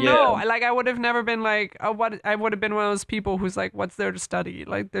 Which I didn't know. Yeah, Like I would have never been like, what I would have been one of those people who's like, what's there to study?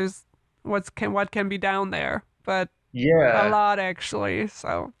 Like there's what can be down there, but a yeah, lot actually.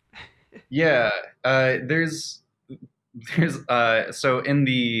 So yeah. There's so in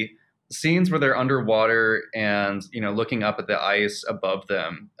the scenes where they're underwater and looking up at the ice above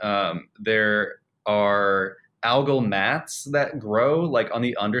them, there are algal mats that grow like on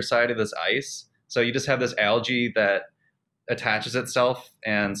the underside of this ice. So you just have this algae that attaches itself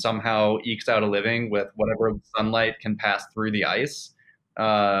and somehow ekes out a living with whatever sunlight can pass through the ice.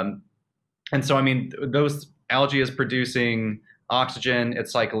 Um, and so, I mean, those algae is producing oxygen,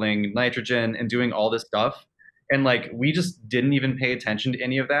 it's cycling nitrogen, and doing all this stuff. And like, we just didn't even pay attention to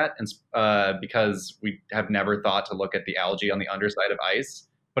any of that, and because we have never thought to look at the algae on the underside of ice.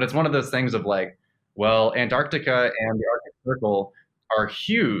 But it's one of those things of like, well, Antarctica and the Arctic Circle are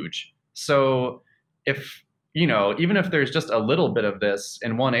huge. So if even if there's just a little bit of this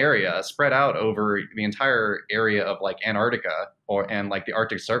in one area spread out over the entire area of like Antarctica and like the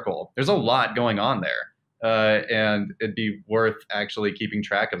Arctic Circle, there's a lot going on there, and it'd be worth actually keeping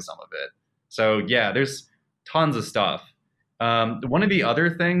track of some of it. So yeah, there's tons of stuff. One of the other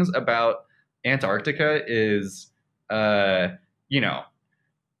things about Antarctica is, uh, you know,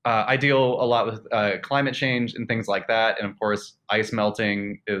 I deal a lot with climate change and things like that, and of course, ice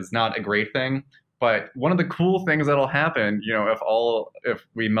melting is not a great thing. But one of the cool things that'll happen, if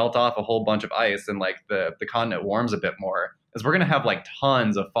we melt off a whole bunch of ice and like the continent warms a bit more, is we're gonna have like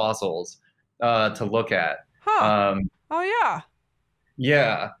tons of fossils to look at. huh. Um, Oh yeah.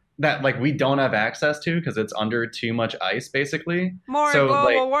 yeah, that like we don't have access to because it's under too much ice, basically. More So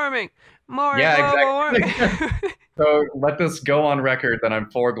like, global warming. More yeah, global exactly. warming. So let this go on record that I'm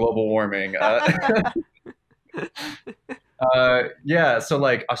for global warming. Yeah, so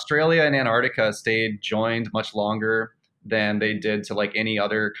like Australia and Antarctica stayed joined much longer than they did to like any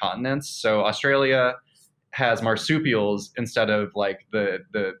other continents. So Australia has marsupials instead of like the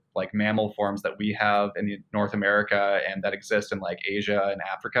like mammal forms that we have in North America and that exist in like Asia and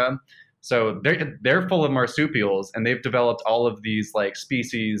Africa. So they're full of marsupials, and they've developed all of these like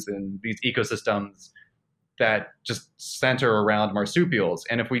species and these ecosystems that just center around marsupials.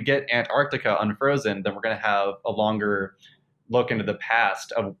 And if we get Antarctica unfrozen, then we're going to have a longer look into the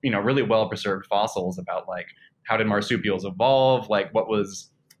past of really well preserved fossils about like how did marsupials evolve, like what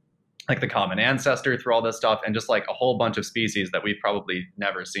was like the common ancestor through all this stuff, and just like a whole bunch of species that we've probably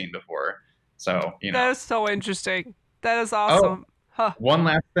never seen before. So That is so interesting. That is oh, awesome. Huh. one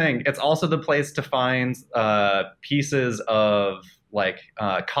last thing, it's also the place to find pieces of like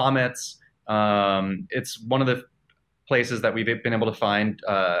comets. It's one of the places that we've been able to find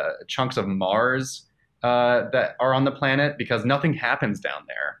chunks of Mars that are on the planet because nothing happens down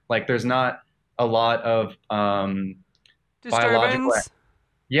there. Like there's not a lot of biological. Disturbance.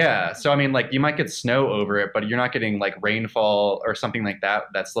 Yeah, so I mean, like you might get snow over it, but you're not getting like rainfall or something like that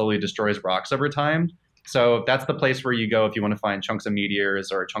that slowly destroys rocks over time. So that's the place where you go if you want to find chunks of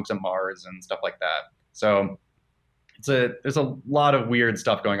meteors or chunks of Mars and stuff like that. So there's a lot of weird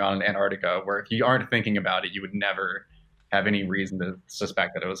stuff going on in Antarctica where if you aren't thinking about it, you would never have any reason to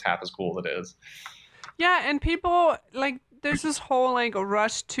suspect that it was half as cool as it is. Yeah, and people like there's this whole like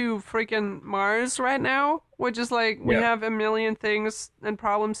rush to freaking Mars right now, which is like we Yeah. have a million things and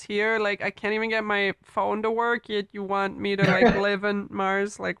problems here. Like I can't even get my phone to work, yet you want me to like live in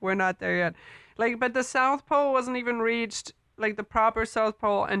Mars. Like we're not there yet. Like, but the South Pole wasn't even reached, like the proper South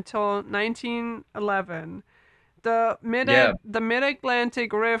Pole, until 1911. Yeah. The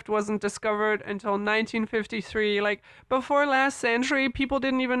mid-Atlantic rift wasn't discovered until 1953. Like before last century, people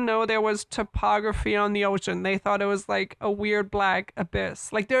didn't even know there was topography on the ocean. They thought it was like a weird black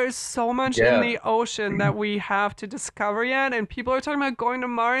abyss. Like there is so much in Yeah. the ocean that we have to discover yet, and people are talking about going to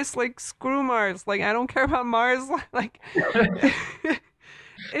Mars. Like screw Mars. Like I don't care about Mars. Like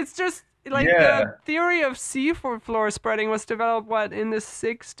it's just like the Yeah. theory of floor spreading was developed what in the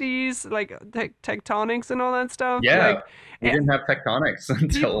 60s, like tectonics and all that stuff. Yeah. Like We eh, didn't have tectonics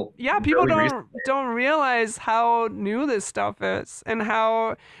until yeah, people really recently. don't realize how new this stuff is and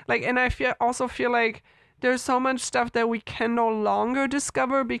how like, and I also feel like there's so much stuff that we can no longer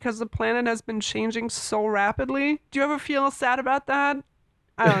discover because the planet has been changing so rapidly. Do you ever feel sad about that?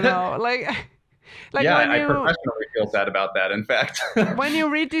 I don't know. Like like Yeah, when I you professionally feel sad about that, in fact. when you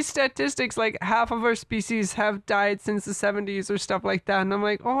read these statistics, like half of our species have died since the 70s or stuff like that. And I'm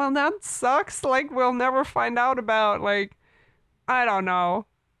like, oh, well, that sucks. Like, we'll never find out about, like, I don't know.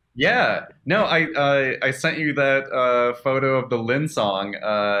 Yeah, no, I sent you that photo of the Lin song,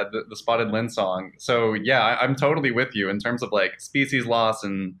 the spotted Lin song. So yeah, I'm totally with you in terms of like species loss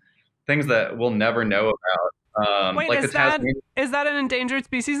and things that we'll never know about. Wait, Like the Tasmanian. is that an endangered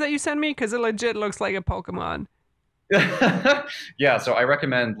species that you sent me? Because it legit looks like a Pokemon. Yeah, so I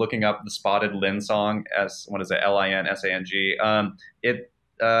recommend looking up the spotted Lin song, S what is it, Linsang. It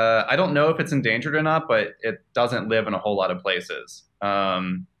I don't know if it's endangered or not, but it doesn't live in a whole lot of places.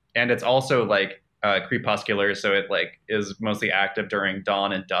 And it's also like crepuscular, so it like is mostly active during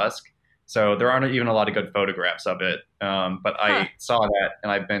dawn and dusk. So there aren't even a lot of good photographs of it. But Huh. I saw that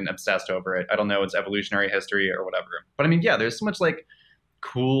and I've been obsessed over it. I don't know its evolutionary history or whatever. But I mean, yeah, there's so much like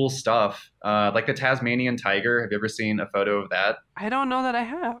cool stuff. Like the Tasmanian tiger. Have you ever seen a photo of that? I don't know that I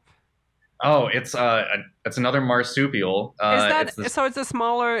have. Oh, it's another marsupial. Is It's that this so? It's a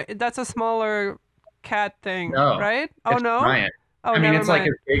smaller. That's a smaller cat thing, no, right? Oh it's no. giant. Oh, I mean, never it's like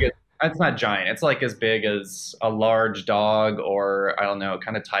mind. as big as it's not giant. It's like as big as a large dog or I don't know,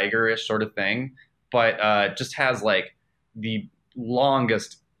 kind of tigerish sort of thing. But just has like the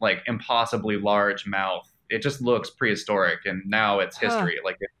longest, like impossibly large mouth. It just looks prehistoric, and now it's Huh. history.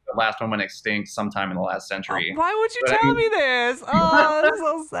 Like the last one went extinct sometime in the last Oh, century. why would you But I tell mean, me this? Oh, this is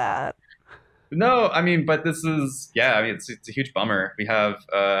so sad. no, I mean, but this is yeah. I mean, it's a huge bummer. We have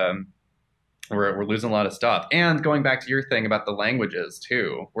we're losing a lot of stuff. And going back to your thing about the languages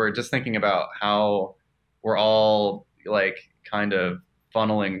too, we're just thinking about how we're all like kind of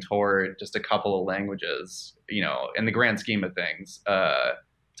funneling toward just a couple of languages, you know, in the grand scheme of things, to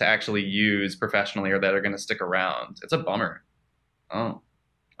actually use professionally or that are going to stick around. It's a bummer. Oh,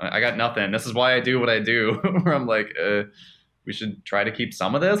 I got nothing. This is why I do what I do. Where I'm like, we should try to keep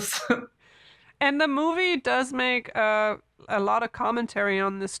some of this. And the movie does make a lot of commentary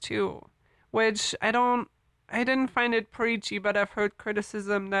on this too, which I didn't find it preachy, but I've heard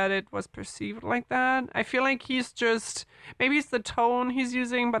criticism that it was perceived like that. I feel like he's just, maybe it's the tone he's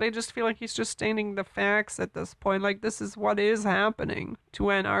using, but I just feel like he's just stating the facts at this point. Like, this is what is happening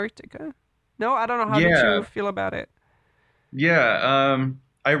to Antarctica. No, I don't know. How did Yeah, you feel about it? yeah.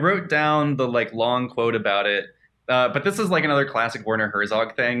 I wrote down the like long quote about it, but this is like another classic Werner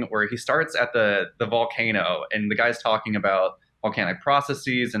Herzog thing where he starts at the volcano and the guy's talking about volcanic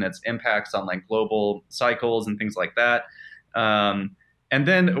processes and its impacts on like global cycles and things like that. Um, and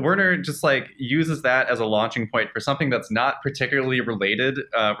then Werner just like uses that as a launching point for something that's not particularly related.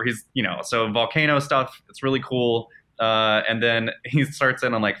 Where he's so volcano stuff, it's really cool. And then he starts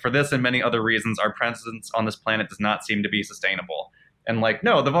in on like, for this and many other reasons, our presence on this planet does not seem to be sustainable. And like,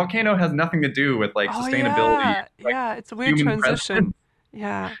 no, the volcano has nothing to do with like Oh sustainability, yeah, like yeah. It's a weird human presence. transition.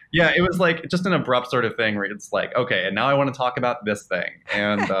 Yeah. Yeah, it was like just an abrupt sort of thing where it's like, okay, and now I want to talk about this thing,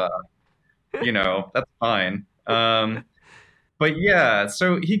 and that's fine. But yeah,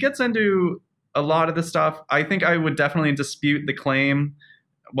 so he gets into a lot of the stuff. I think I would definitely dispute the claim.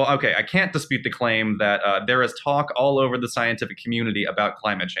 Well, okay, I can't dispute the claim that there is talk all over the scientific community about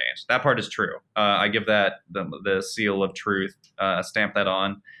climate change. That part is true. I give that the seal of truth, stamp that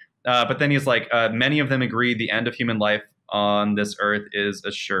on. But then he's like, many of them agree the end of human life on this earth is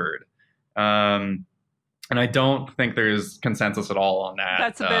assured. Um, and I don't think there's consensus at all on that.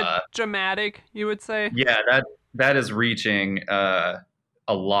 That's a bit dramatic, you would say. Yeah, that is reaching a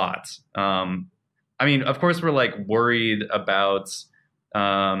lot. I mean, of course, we're like worried about. So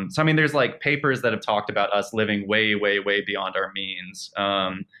I mean, there's like papers that have talked about us living way, way, way beyond our means,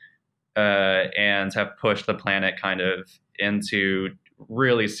 and have pushed the planet kind of into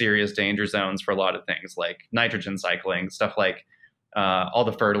really serious danger zones for a lot of things like nitrogen cycling, stuff like all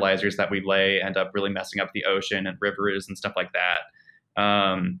the fertilizers that we lay end up really messing up the ocean and rivers and stuff like that.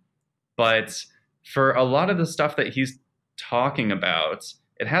 But for a lot of the stuff that he's talking about,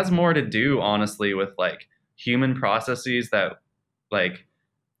 it has more to do, honestly, with like human processes that like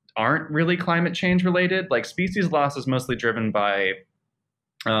aren't really climate change related. Like species loss is mostly driven by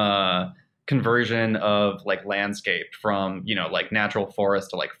conversion of like landscape from like natural forest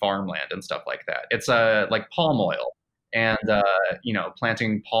to like farmland and stuff like that. It's like palm oil and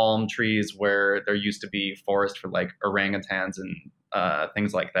planting palm trees where there used to be forest for like orangutans and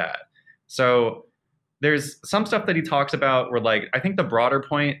things like that. So there's some stuff that he talks about where like I think the broader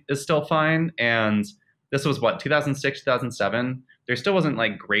point is still fine. And this was what, 2006, 2007. there still wasn't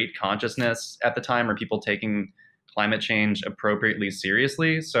like great consciousness at the time or people taking climate change appropriately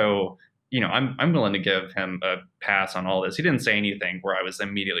seriously. So, I'm willing to give him a pass on all this. He didn't say anything where I was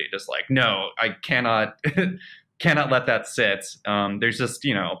immediately just like, no, I cannot cannot let that sit. There's just,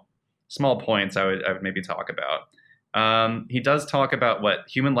 small points I would maybe talk about. He does talk about what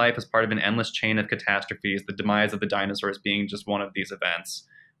human life is part of an endless chain of catastrophes, the demise of the dinosaurs being just one of these events.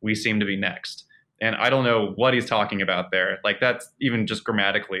 We seem to be next. And I don't know what he's talking about there. Like, that's even just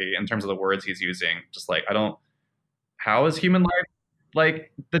grammatically in terms of the words he's using. Just like, how is human life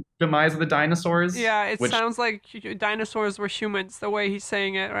like the demise of the dinosaurs? Yeah, it sounds like dinosaurs were humans the way he's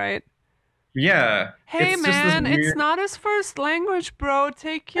saying it, right? Yeah. Hey it's man, just it's not his first language, bro.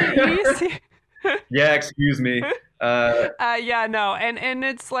 Take it easy. Yeah, excuse me. Yeah, no, and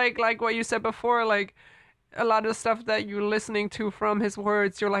it's like what you said before, like a lot of stuff that you're listening to from his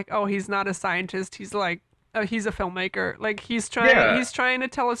words, you're like, oh, he's not a scientist. He's like, he's a filmmaker. Like he's trying to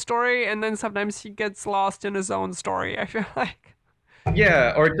tell a story, and then sometimes he gets lost in his own story. I feel like.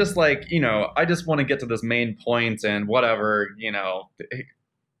 Yeah, or just like, I just want to get to this main point and whatever,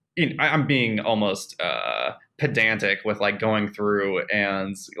 I'm being almost pedantic with like going through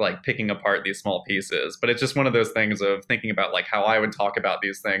and like picking apart these small pieces, but it's just one of those things of thinking about like how I would talk about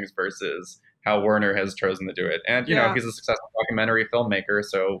these things versus how Werner has chosen to do it. And he's a successful documentary filmmaker,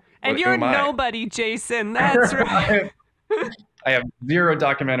 so and you're nobody, Jason. That's right. I have 0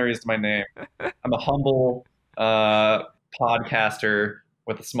 documentaries to my name. I'm a humble podcaster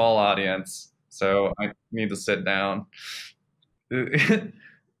with a small audience, so I need to sit down. The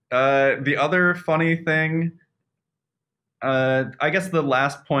other funny thing, I guess the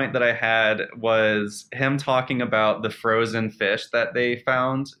last point that I had was him talking about the frozen fish that they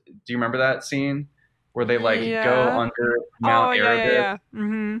found. Do you remember that scene where they go under Mount Erebus? Yeah.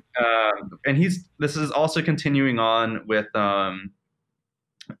 Mm-hmm. And this is also continuing on with the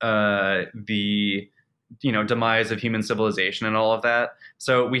demise of human civilization and all of that.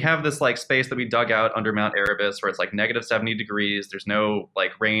 So we have this like space that we dug out under Mount Erebus where it's like negative 70 degrees. There's no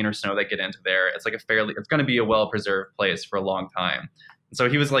like rain or snow that get into there. It's like it's going to be a well-preserved place for a long time. And so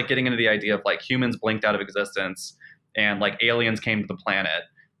he was like getting into the idea of like humans blinked out of existence and like aliens came to the planet.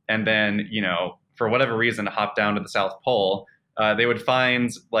 And then, for whatever reason, hopped down to the South Pole. They would find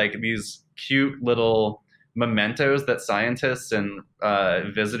like these cute little mementos that scientists and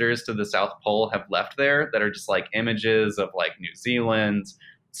visitors to the South Pole have left there that are just like images of like New Zealand.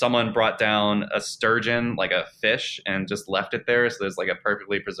 Someone brought down a sturgeon, like a fish, and just left it there. So there's like a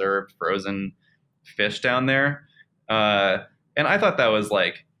perfectly preserved frozen fish down there. And I thought that was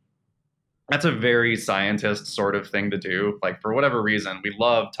like, that's a very scientist sort of thing to do. Like for whatever reason, we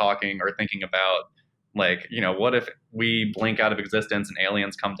love talking or thinking about like, what if we blink out of existence and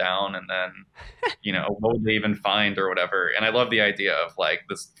aliens come down and then, what would they even find or whatever? And I love the idea of like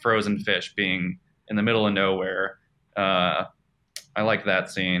this frozen fish being in the middle of nowhere. I like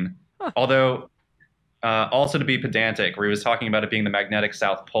that scene. Huh. Although, also to be pedantic, where he was talking about it being the magnetic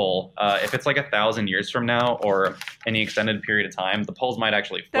South Pole, if it's like 1,000 years from now or any extended period of time, the poles might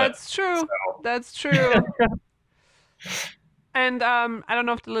actually flip. That's true. So. That's true. And I don't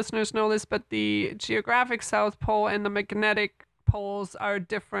know if the listeners know this, but the geographic South Pole and the magnetic poles are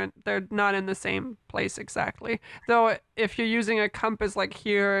different. They're not in the same place exactly. Though if you're using a compass like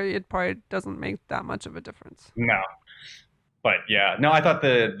here, it probably doesn't make that much of a difference. No. But yeah, no, I thought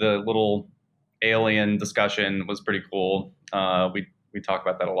the little alien discussion was pretty cool. We talk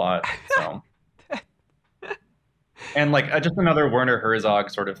about that a lot. So. And like just another Werner Herzog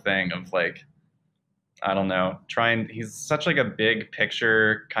sort of thing of like, I don't know, he's such like a big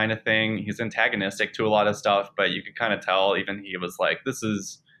picture kind of thing. He's antagonistic to a lot of stuff, but you could kind of tell even he was like, this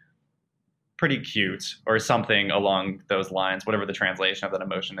is pretty cute or something along those lines, whatever the translation of that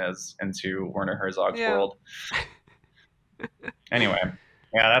emotion is into Werner Herzog's world. Anyway,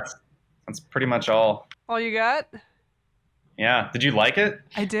 yeah, that's pretty much all. All you got? Yeah. Did you like it?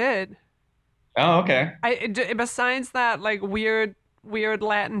 I did. Oh, okay. Besides that, like weird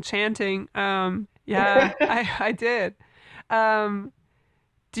Latin chanting, yeah, I did.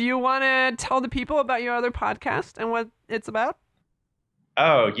 Do you want to tell the people about your other podcast and what it's about?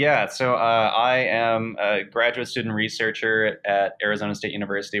 Oh, yeah. So I am a graduate student researcher at Arizona State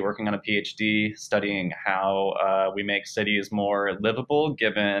University working on a PhD studying how we make cities more livable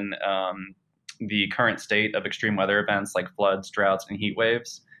given the current state of extreme weather events like floods, droughts, and heat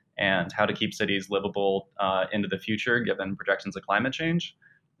waves, and how to keep cities livable into the future given projections of climate change.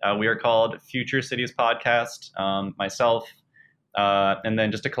 We are called Future Cities Podcast, myself, and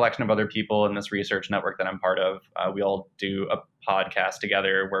then just a collection of other people in this research network that I'm part of. We all do a podcast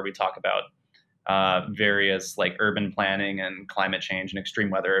together where we talk about various like urban planning and climate change and extreme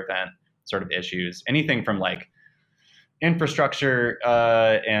weather event sort of issues. Anything from like infrastructure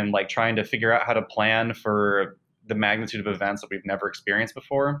and like trying to figure out how to plan for the magnitude of events that we've never experienced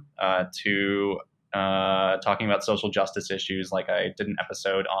before, to talking about social justice issues. Like I did an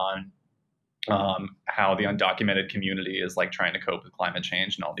episode on how the undocumented community is like trying to cope with climate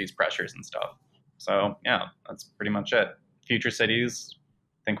change and all these pressures and stuff. So yeah, that's pretty much it. Future Cities,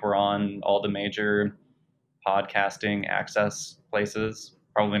 I think we're on all the major podcasting access places.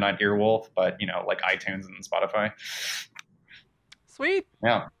 Probably not Earwolf, but like iTunes and Spotify. Sweet.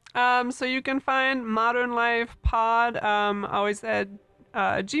 Yeah. So you can find Modern Life Pod always at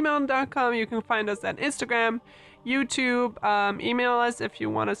gmail.com. You can find us at Instagram, YouTube. Email us if you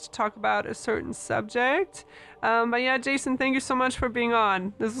want us to talk about a certain subject. But yeah, Jason, thank you so much for being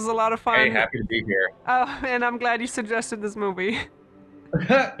on. This was a lot of fun. Hey, happy to be here. And I'm glad you suggested this movie.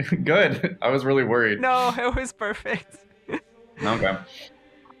 Good. I was really worried. No, it was perfect. Okay.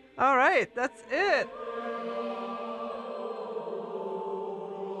 All right, that's it.